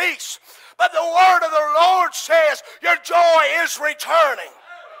your peace. But the word of the Lord says your joy is returning.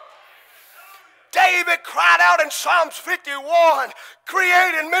 David cried out in Psalms 51,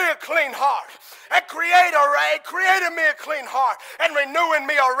 create in me a clean heart, and create in me a clean heart, and renew in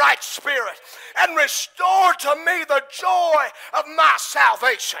me a right spirit, and restore to me the joy of my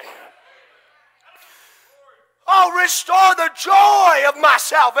salvation. Oh, restore the joy of my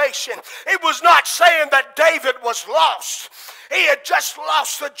salvation. It was not saying that David was lost. He had just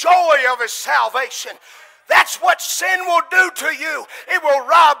lost the joy of his salvation. That's what sin will do to you. It will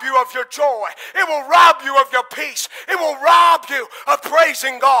rob you of your joy. It will rob you of your peace. It will rob you of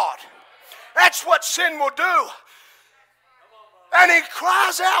praising God. That's what sin will do. And he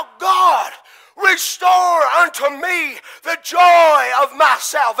cries out, God, restore unto me the joy of my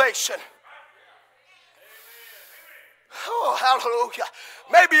salvation. Oh, hallelujah.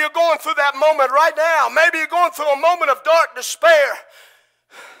 Maybe you're going through that moment right now. Maybe you're going through a moment of dark despair.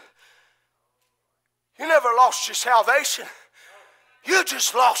 You never lost your salvation. You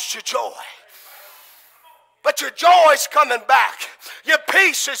just lost your joy. But your joy's coming back. Your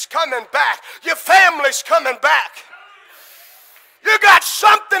peace is coming back. Your family's coming back. You got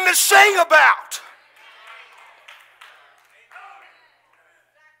something to sing about.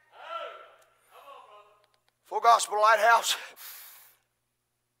 Full Gospel Lighthouse,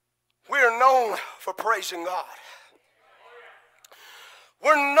 we are known for praising God.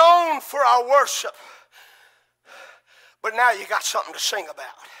 We're known for our worship. But now you got something to sing about.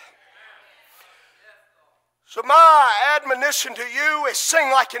 So my admonition to you is sing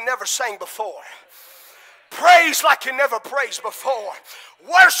like you never sang before. Praise like you never praised before.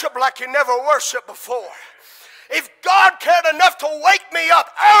 Worship like you never worshiped before. If God cared enough to wake me up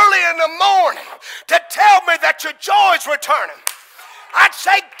early in the morning to tell me that your joy is returning, I'd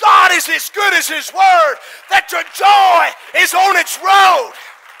say God is as good as his word, that your joy is on its road.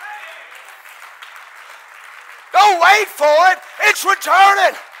 Don't wait for it. It's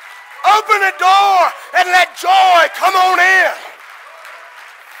returning. Open the door and let joy come on in.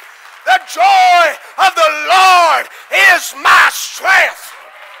 The joy of the Lord is my strength.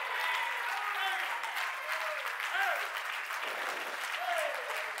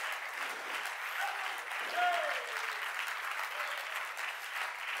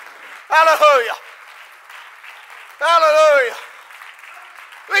 Hallelujah. Hallelujah.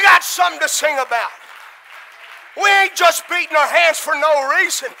 We got something to sing about. We ain't just beating our hands for no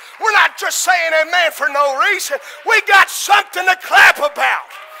reason. We're not just saying amen for no reason. We got something to clap about.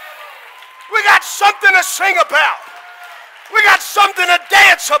 We got something to sing about. We got something to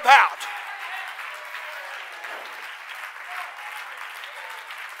dance about.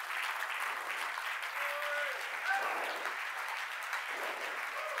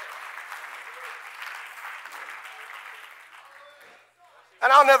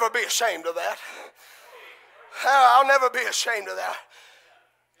 And I'll never be ashamed of that. I'll never be ashamed of that.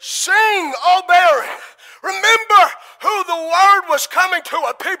 Sing, O barren. Remember who the word was coming to,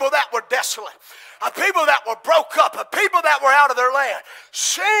 a people that were desolate, a people that were broke up, a people that were out of their land.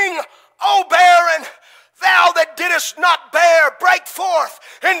 Sing, O barren, thou that didst not bear, break forth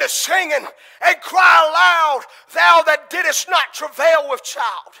into singing and cry aloud, thou that didst not travail with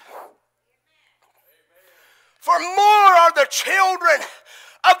child. For more are the children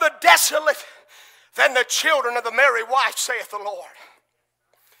of the desolate than the children of the merry wife, saith the Lord.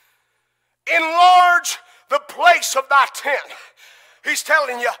 Enlarge the place of thy tent. He's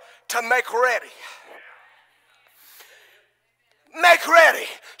telling you to make ready. Make ready.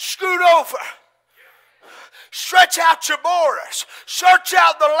 Scoot over. Stretch out your borders. Search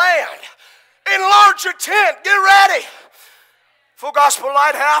out the land. Enlarge your tent. Get ready. Full Gospel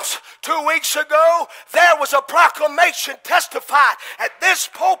Lighthouse, 2 weeks ago, there was a proclamation testified at this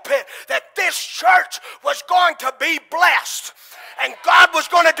pulpit that this church was going to be blessed. And God was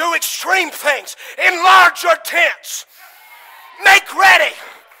going to do extreme things. Enlarge your tents. Make ready.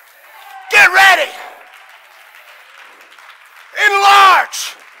 Get ready.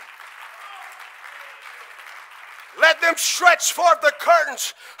 Enlarge. Let them stretch forth the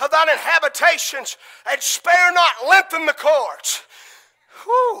curtains of thine habitations, and spare not, lengthen the cords.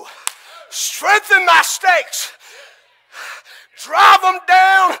 Whew. Strengthen thy stakes. Drive them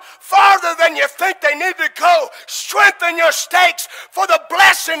down farther than you think they need to go. Strengthen your stakes, for the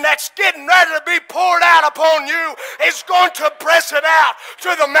blessing that's getting ready to be poured out upon you is going to press it out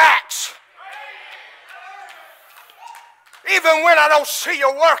to the max. Even when I don't see you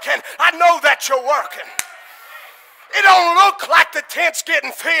working, I know that you're working. It don't look like the tent's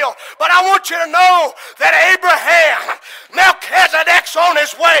getting filled, but I want you to know that Abraham, Melchizedek's on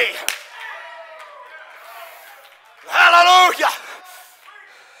his way. Hallelujah.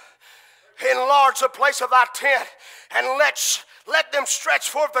 Enlarge the place of thy tent, and let them stretch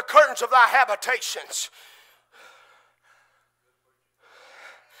forth the curtains of thy habitations.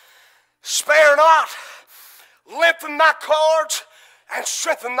 Spare not, lengthen thy cords, and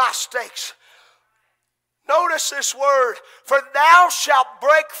strengthen thy stakes. Notice this word, for thou shalt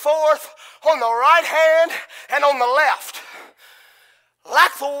break forth on the right hand and on the left.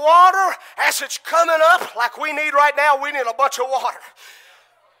 Like the water as it's coming up, like we need right now, we need a bunch of water.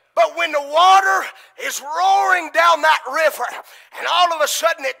 But when the water is roaring down that river, and all of a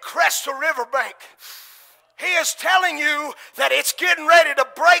sudden it crests the riverbank, he is telling you that it's getting ready to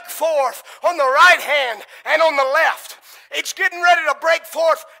break forth on the right hand and on the left. It's getting ready to break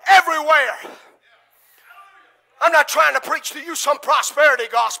forth everywhere. I'm not trying to preach to you some prosperity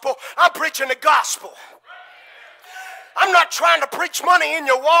gospel. I'm preaching the gospel. I'm not trying to preach money in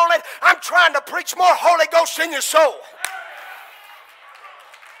your wallet. I'm trying to preach more Holy Ghost in your soul.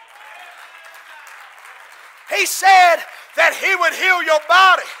 He said that he would heal your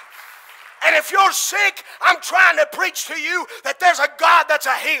body. And if you're sick, I'm trying to preach to you that there's a God that's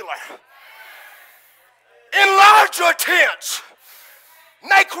a healer. Enlarge your tents.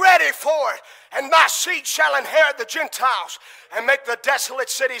 Make ready for it. And thy seed shall inherit the Gentiles and make the desolate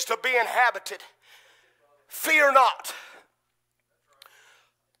cities to be inhabited. Fear not.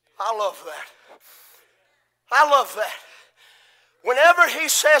 I love that. I love that. Whenever he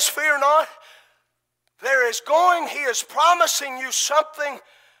says fear not, he is promising you something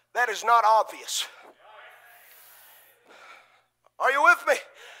that is not obvious. Are you with me?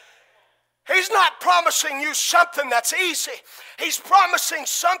 He's not promising you something that's easy. He's promising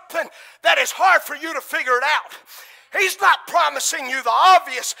something that is hard for you to figure it out. He's not promising you the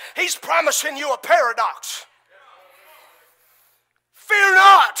obvious. He's promising you a paradox. Fear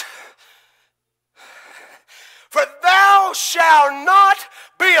not, for thou shalt not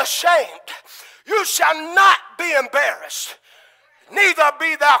be ashamed. You shall not be embarrassed. Neither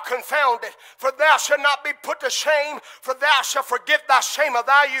be thou confounded, for thou shalt not be put to shame, for thou shalt forget thy shame of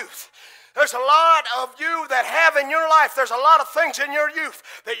thy youth. There's a lot of you that have in your life, there's a lot of things in your youth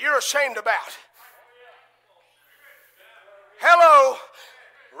that you're ashamed about. Hello.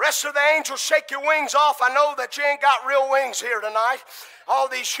 Rest of the angels, shake your wings off. I know that you ain't got real wings here tonight. All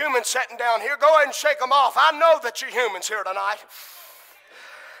these humans sitting down here, go ahead and shake them off. I know that you humans here tonight.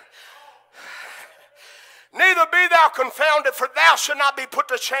 Neither be thou confounded, for thou shalt not be put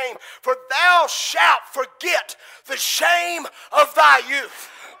to shame, for thou shalt forget the shame of thy youth.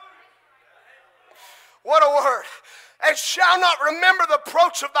 What a word. And shall not remember the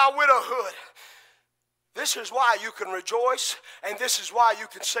approach of thy widowhood. This is why you can rejoice, and this is why you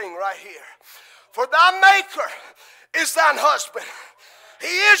can sing right here. For thy Maker is thine husband. He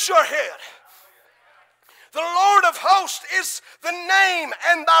is your head. The Lord of hosts is the name,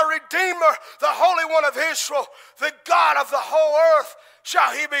 and thy Redeemer, the Holy One of Israel, the God of the whole earth,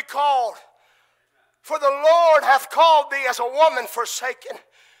 shall he be called. For the Lord hath called thee as a woman forsaken,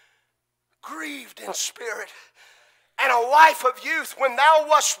 grieved in spirit, and a wife of youth, when thou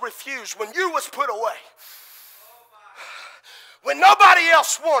wast refused, when you was put away, when nobody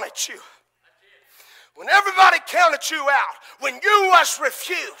else wanted you, when everybody counted you out, when you was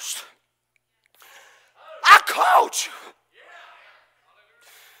refused, I called you.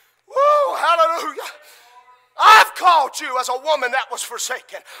 Woo, hallelujah. I've called you as a woman that was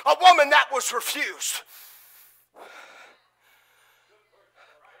forsaken, a woman that was refused.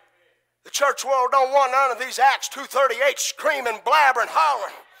 The church world don't want none of these Acts 2:38 screaming, blabbering,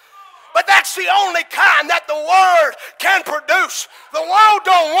 hollering. But that's the only kind that the Word can produce. The world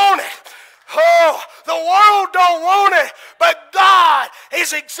don't want it. Oh, the world don't want it. But God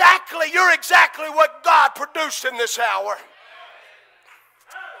is you're exactly what God produced in this hour.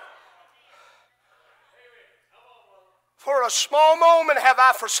 For a small moment have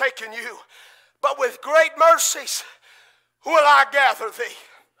I forsaken you, but with great mercies will I gather thee.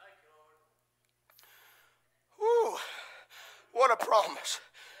 Ooh, what a promise.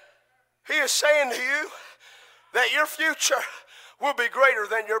 He is saying to you, that your future will be greater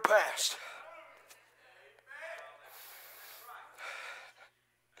than your past.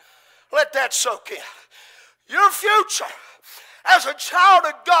 Let that soak in. Your future as a child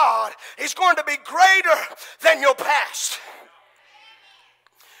of God is going to be greater than your past.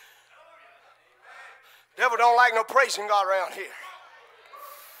 Devil don't like no praising God around here.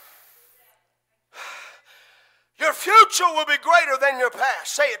 Your future will be greater than your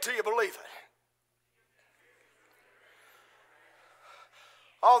past. Say it till you believe it.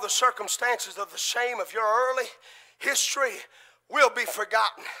 All the circumstances of the shame of your early history will be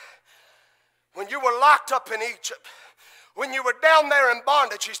forgotten. When you were locked up in Egypt, when you were down there in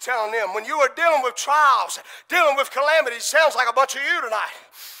bondage, he's telling them, when you were dealing with trials, dealing with calamities, sounds like a bunch of you tonight.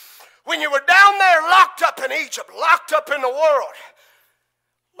 When you were down there locked up in Egypt, locked up in the world,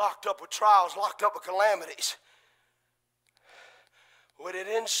 locked up with trials, locked up with calamities, when it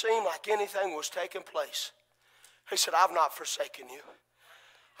didn't seem like anything was taking place, he said, I've not forsaken you.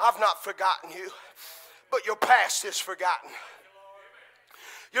 I've not forgotten you, but your past is forgotten.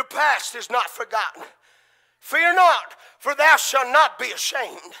 Your past is not forgotten. Fear not, for thou shalt not be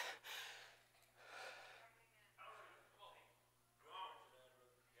ashamed.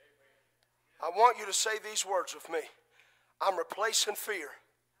 I want you to say these words with me. I'm replacing fear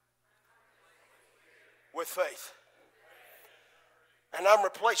with faith. And I'm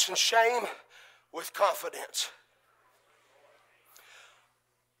replacing shame with confidence.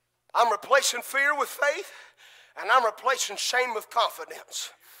 I'm replacing fear with faith, and I'm replacing shame with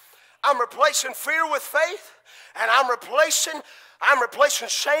confidence. I'm replacing fear with faith, and I'm replacing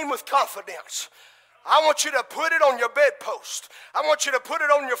shame with confidence. I want you to put it on your bedpost. I want you to put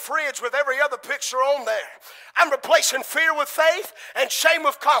it on your fridge with every other picture on there. I'm replacing fear with faith and shame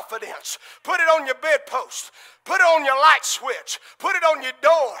with confidence. Put it on your bedpost. Put it on your light switch. Put it on your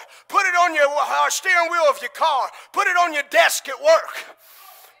door. Put it on your steering wheel of your car. Put it on your desk at work.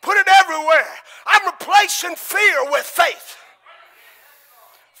 Put it everywhere. I'm replacing fear with faith.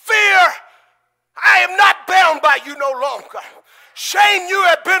 Fear, I am not bound by you no longer. Shame, you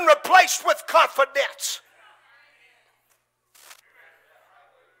have been replaced with confidence.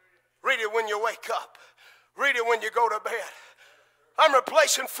 Read it when you wake up. Read it when you go to bed. I'm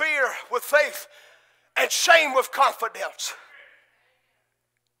replacing fear with faith and shame with confidence.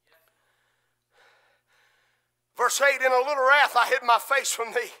 Verse 8, in a little wrath I hid my face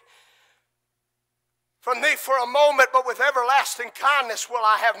from thee. From thee for a moment, but with everlasting kindness will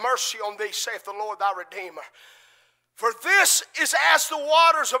I have mercy on thee, saith the Lord thy Redeemer. For this is as the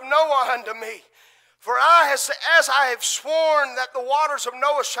waters of Noah unto me. For as I have sworn that the waters of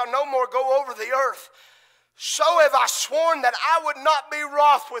Noah shall no more go over the earth, so have I sworn that I would not be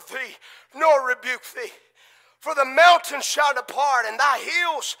wroth with thee, nor rebuke thee. For the mountains shall depart, and thy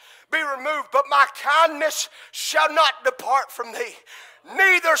hills be removed, but my kindness shall not depart from thee.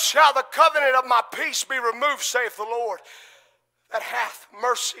 Neither shall the covenant of my peace be removed, saith the Lord, that hath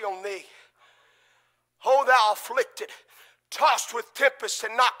mercy on thee. O thou afflicted, tossed with tempest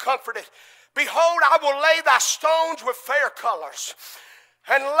and not comforted, behold, I will lay thy stones with fair colors,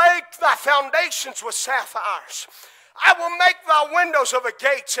 and lay thy foundations with sapphires. I will make thy windows of a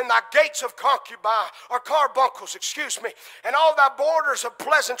gates, and thy gates of carbuncles, and all thy borders of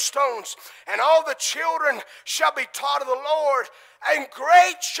pleasant stones, and all the children shall be taught of the Lord, and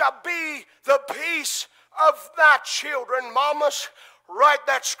great shall be the peace of thy children. Mamas, write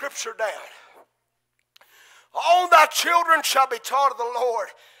that scripture down. All thy children shall be taught of the Lord,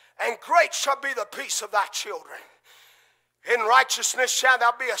 and great shall be the peace of thy children. In righteousness shalt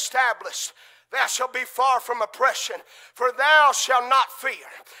thou be established. Thou shalt be far from oppression, for thou shalt not fear,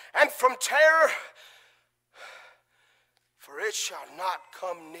 and from terror, for it shall not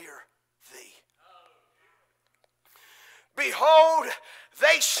come near thee. Behold,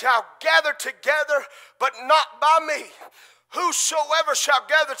 they shall gather together, but not by me. Whosoever shall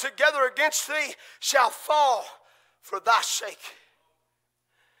gather together against thee shall fall for thy sake.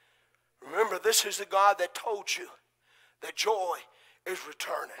 Remember, this is the God that told you that joy is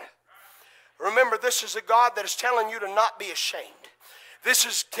returning. Remember, this is a God that is telling you to not be ashamed. This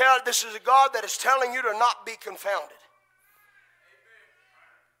is a God that is telling you to not be confounded.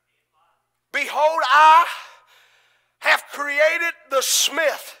 Behold, I have created the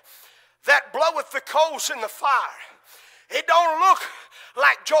smith that bloweth the coals in the fire. It don't look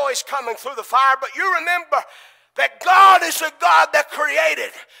like joy is coming through the fire, but you remember that God is the God that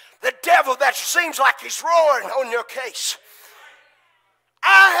created the devil that seems like he's roaring on your case.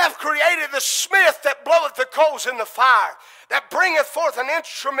 I have created the smith that bloweth the coals in the fire, that bringeth forth an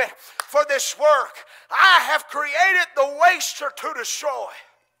instrument for this work. I have created the waster to destroy.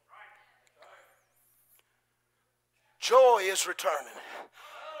 Joy is returning,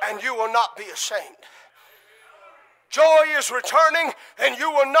 and you will not be ashamed. Joy is returning, and you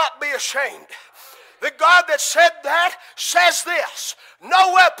will not be ashamed. The God that said that says this: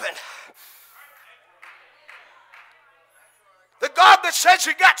 no weapon. The God that says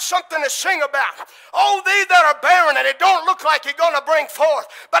you got something to sing about. Oh, thee that are barren, and it don't look like you're going to bring forth,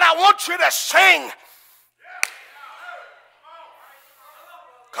 but I want you to sing.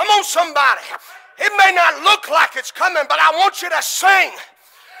 Come on, somebody. It may not look like it's coming, but I want you to sing.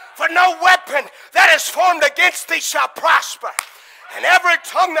 For no weapon that is formed against thee shall prosper. And every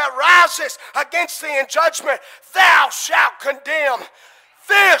tongue that rises against thee in judgment, thou shalt condemn.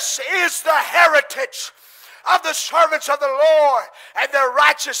 This is the heritage of the servants of the Lord, and their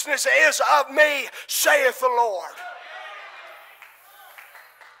righteousness is of me, saith the Lord.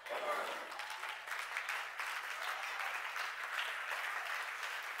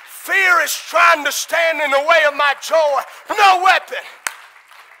 Fear is trying to stand in the way of my joy. No weapon.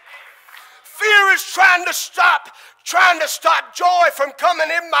 Fear is trying to stop joy from coming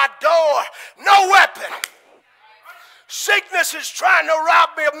in my door. No weapon. Sickness is trying to rob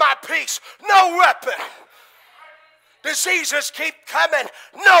me of my peace. No weapon. Diseases keep coming.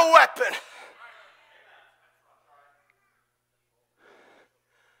 No weapon.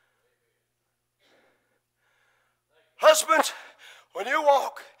 Husbands, when you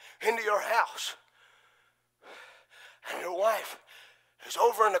walk into your house and your wife is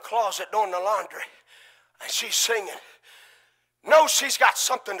over in the closet doing the laundry and she's singing, know she's got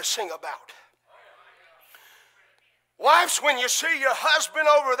something to sing about. Wives, when you see your husband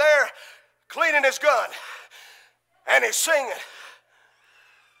over there cleaning his gun and he's singing,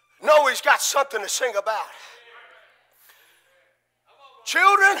 know he's got something to sing about.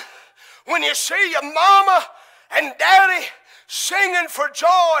 Children, when you see your mama and daddy singing for joy,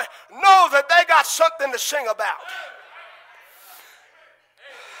 know that they got something to sing about.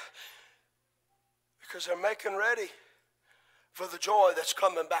 Because they're making ready for the joy that's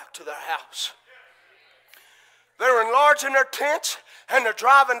coming back to their house. They're enlarging their tents and they're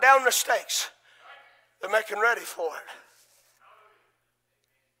driving down the stakes. They're making ready for it.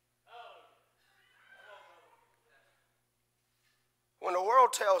 When the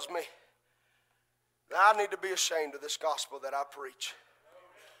world tells me that I need to be ashamed of this gospel that I preach,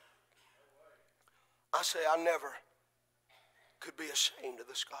 I say I never could be ashamed of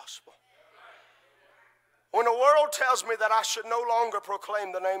this gospel. When the world tells me that I should no longer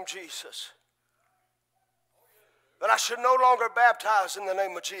proclaim the name Jesus, that I should no longer baptize in the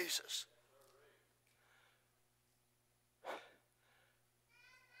name of Jesus,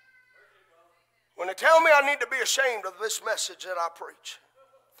 when they tell me I need to be ashamed of this message that I preach,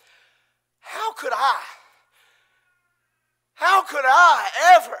 how could I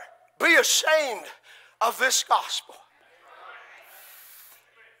ever be ashamed of this gospel?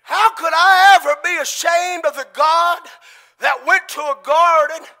 How could I ever be ashamed of the God that went to a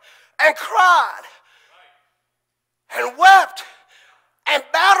garden and cried and wept and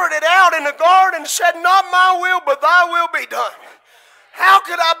battered it out in the garden and said, not my will, but thy will be done? How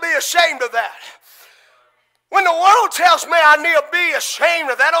could I be ashamed of that? When the world tells me I need to be ashamed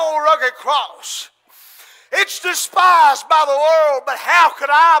of that old rugged cross, it's despised by the world, but how could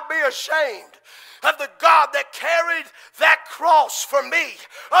I be ashamed of the God that carried that cross for me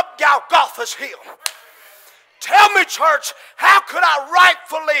up Golgotha's hill? Tell me, church, how could I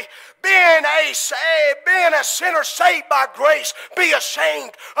rightfully, being a sinner saved by grace, be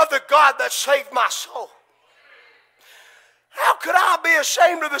ashamed of the God that saved my soul? How could I be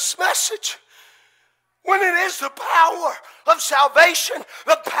ashamed of this message when it is the power of salvation,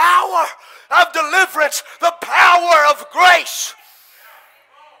 the power of deliverance, the power of grace?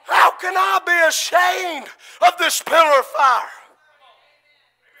 How can I be ashamed of this pillar of fire?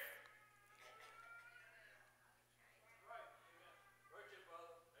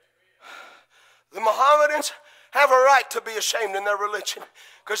 The Mohammedans have a right to be ashamed in their religion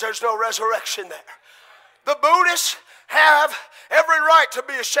because there's no resurrection there. The Buddhists have every right to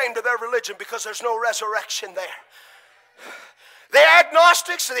be ashamed of their religion because there's no resurrection there. The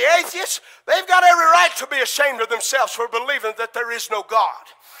agnostics, the atheists, they've got every right to be ashamed of themselves for believing that there is no God.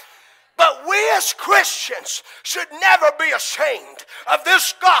 But we as Christians should never be ashamed of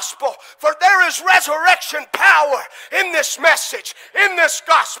this gospel, for there is resurrection power in this message, in this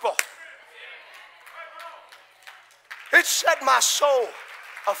gospel. It set my soul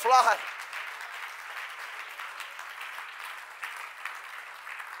afly.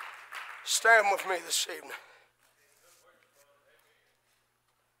 Stand with me this evening.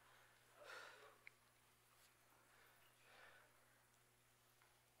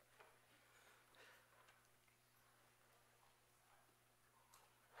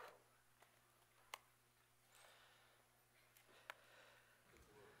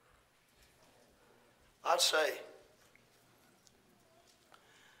 I'd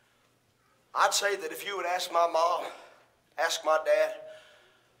say that if you would ask my mom, ask my dad,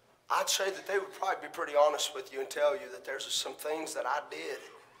 I'd say that they would probably be pretty honest with you and tell you that there's some things that I did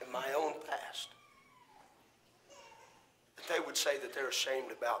in my own past that they would say that they're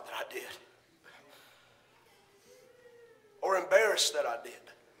ashamed about that I did, or embarrassed that I did.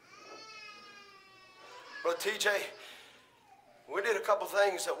 Brother TJ, we did a couple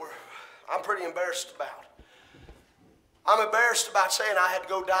things that I'm pretty embarrassed about. I'm embarrassed about saying I had to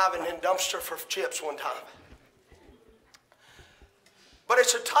go diving in a dumpster for chips one time. But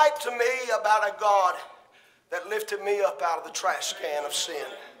it's a type to me about a God that lifted me up out of the trash can of sin.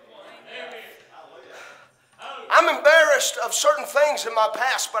 I'm embarrassed of certain things in my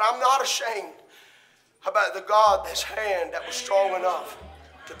past, but I'm not ashamed about the God, this hand that was strong enough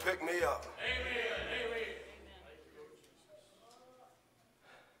to pick me up.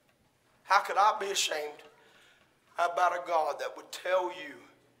 How could I be ashamed about a God that would tell you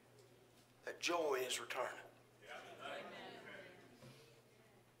that joy is returning?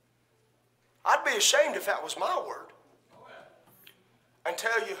 I'd be ashamed if that was my word. And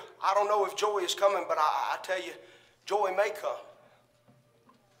tell you, I don't know if joy is coming, but I tell you, joy may come.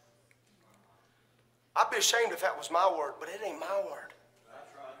 I'd be ashamed if that was my word, but it ain't my word.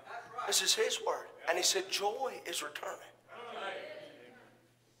 This is his word. And he said, joy is returning.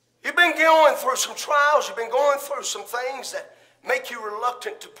 You've been going through some trials. You've been going through some things that make you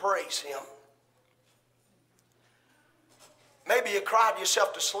reluctant to praise him. Maybe you cried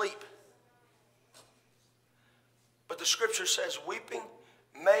yourself to sleep. But the scripture says, weeping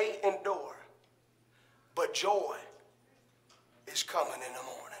may endure, but joy is coming in the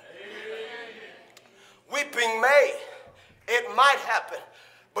morning. Weeping may, it might happen,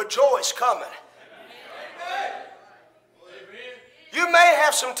 but joy is coming. You may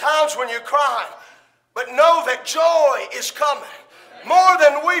have some times when you're crying, but know that joy is coming. More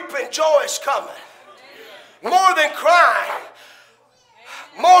than weeping, joy is coming. More than crying,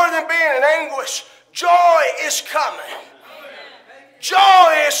 more than being in anguish, joy is coming.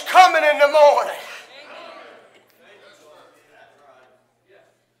 Joy is coming in the morning.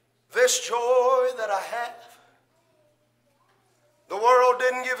 This joy that I have, the world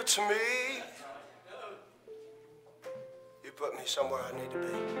didn't give it to me. You put me somewhere I need to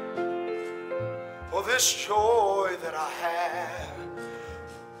be. Well, this joy that I have,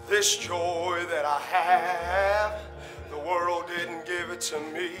 this joy that I have, the world didn't give it to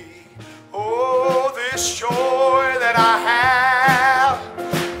me. Oh, this joy that I have,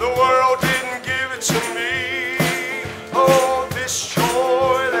 the world didn't give it to me. Oh, this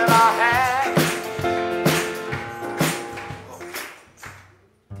joy that I have. Oh.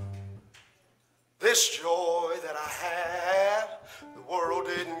 This joy that I have, the world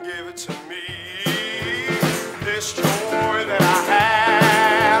didn't give it to me. This joy that I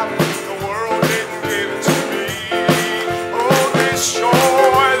have, the world didn't give it to me. Oh, this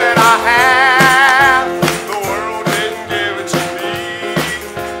joy that I have, the world didn't give it to me.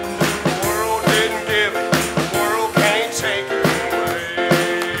 The world didn't give it, the world can't take it away.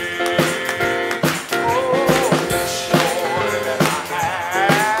 Oh, this joy that I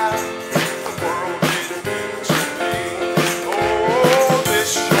have, the world didn't give it to me. Oh,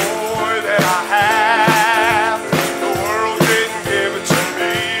 this joy that I have, the world didn't give it to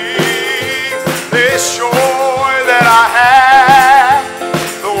me. This joy that I have,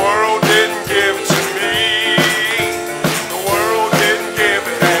 the world didn't give it to me. The world didn't give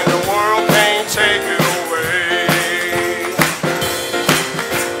it, and the world can't take it away.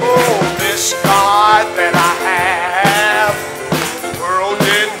 Oh, this God that I have, the world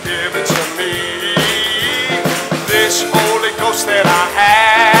didn't give it to me. This Holy Ghost that I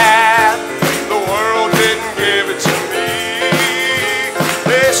have, the world didn't give it to me.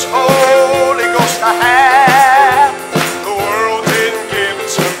 This Holy Ghost I have, the world didn't give it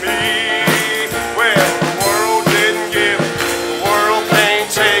to me. Well, the world didn't give it, the world can't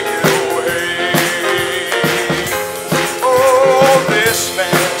take it away. Oh, this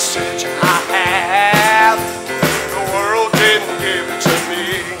message I have, the world didn't give it to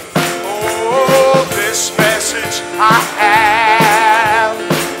me. Oh, this message I have,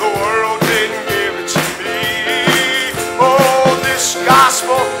 the world didn't give it to me. Oh, this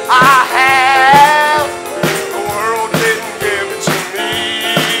gospel I have, the world didn't give it to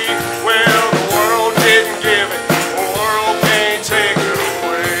me. Well, the world didn't give it, the world can't take it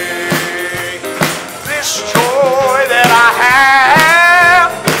away. This joy that I have,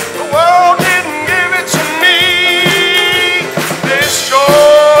 the world didn't give it to me. This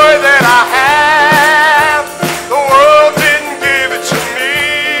joy that I have, the world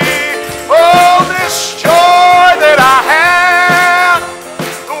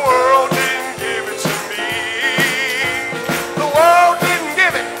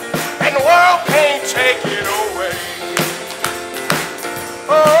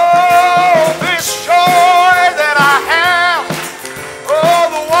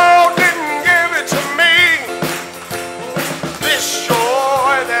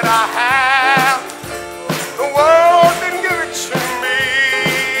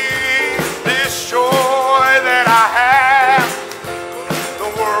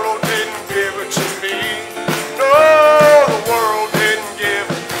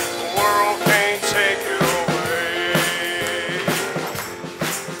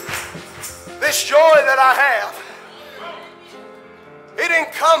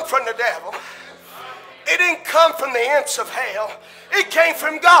wasn't the devil. It didn't come from the imps of hell. It came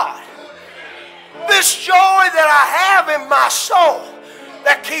from God. This joy that I have in my soul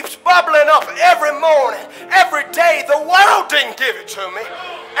that keeps bubbling up every morning, every day, the world didn't give it to me.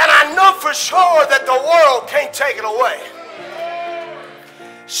 And I know for sure that the world can't take it away.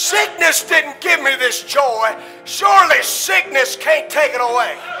 Sickness didn't give me this joy. Surely sickness can't take it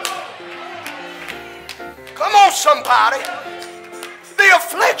away. Come on, somebody. The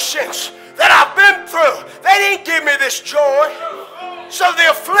afflictions that I've been through, they didn't give me this joy. So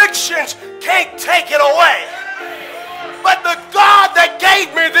the afflictions can't take it away. But the God that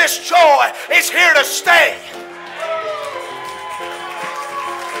gave me this joy is here to stay.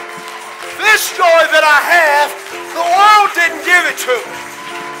 This joy that I have, the world didn't give it to me.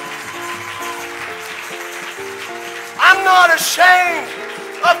 I'm not ashamed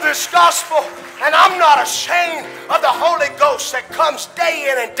of this gospel, and I'm not ashamed of the Holy Ghost that comes day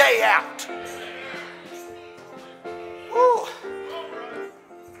in and day out. Ooh.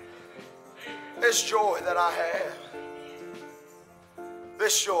 This joy that I have.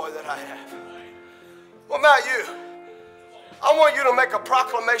 This joy that I have. What about you? I want you to make a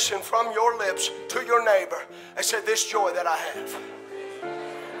proclamation from your lips to your neighbor and say, this joy that I have.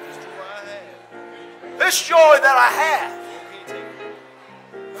 This joy that I have.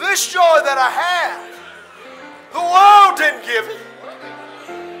 This joy that I have. The world didn't give it.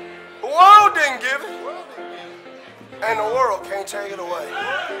 The world didn't give it. And the world can't take it away.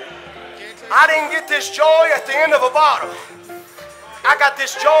 I didn't get this joy at the end of a bottle. I got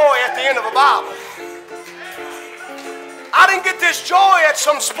this joy at the end of a Bible. I didn't get this joy at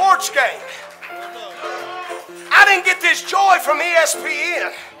some sports game. I didn't get this joy from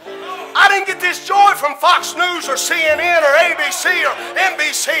ESPN. I didn't get this joy from Fox News or CNN or ABC or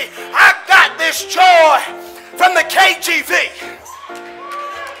NBC. I got this joy from the KGV.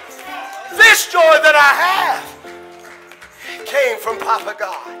 This joy that I have came from Papa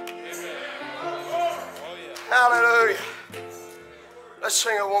God. Hallelujah. Let's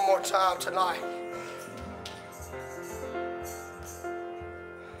sing it one more time tonight.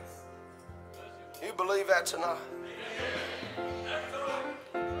 You believe that tonight?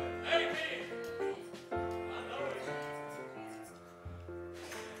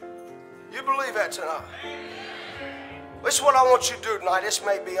 You believe that tonight? This is what I want you to do tonight. This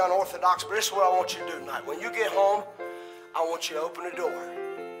may be unorthodox, but this is what I want you to do tonight. When you get home, I want you to open the door.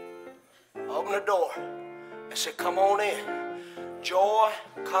 Open the door and say, come on in. Joy,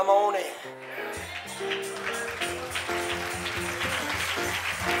 come on in.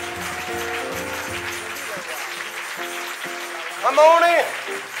 Come on in.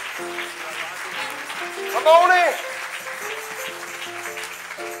 Come on in.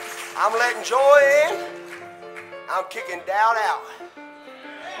 I'm letting joy in. I'm kicking doubt out.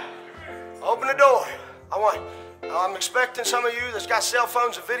 Open the door. I'm expecting some of you that's got cell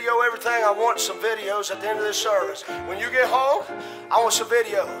phones and video everything. I want some videos at the end of this service. When you get home, I want some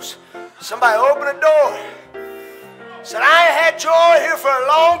videos. Somebody open the door. Said, I ain't had joy here for a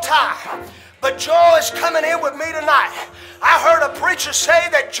long time, but joy is coming in with me tonight. I heard a preacher say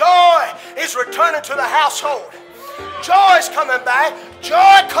that joy is returning to the household. Joy is coming back.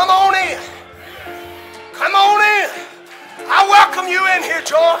 Joy, come on in. Come on in. I welcome you in here,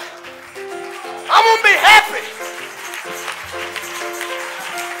 Joy. I'm going to be happy.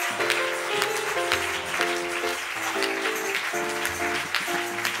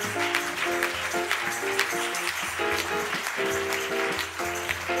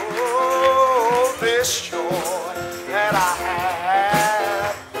 Oh, this joy that I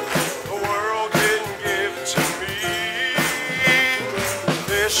have, the world didn't give it to me.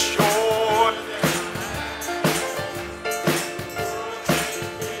 This joy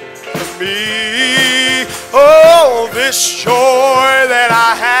to me. Oh, this joy that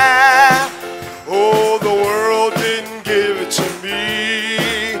I have, oh, the world didn't give it to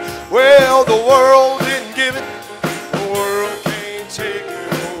me. Well, the world didn't give it, the world can't take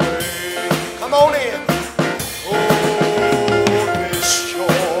it away. Come on in. Oh, this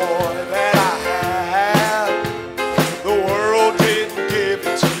joy that I have, the world didn't give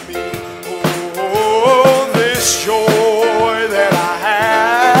it to me. Oh, this joy that I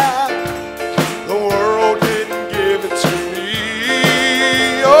have, the world didn't give it to me.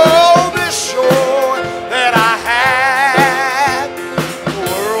 Oh, this joy that I had, the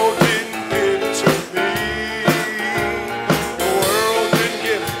world didn't give it to me. The world didn't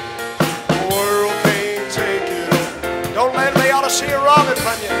give it. The world can't take it all. Don't let me ought to see a robin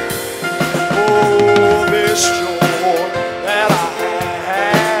from you. Oh, this joy that I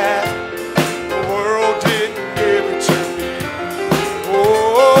had, the world didn't give it to me.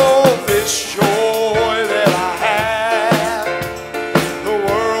 Oh,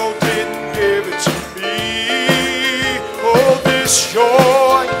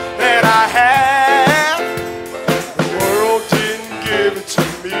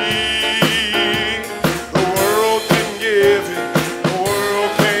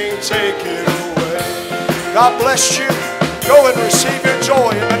 take it away. God bless you. Go and receive your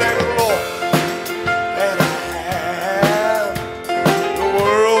joy in the name of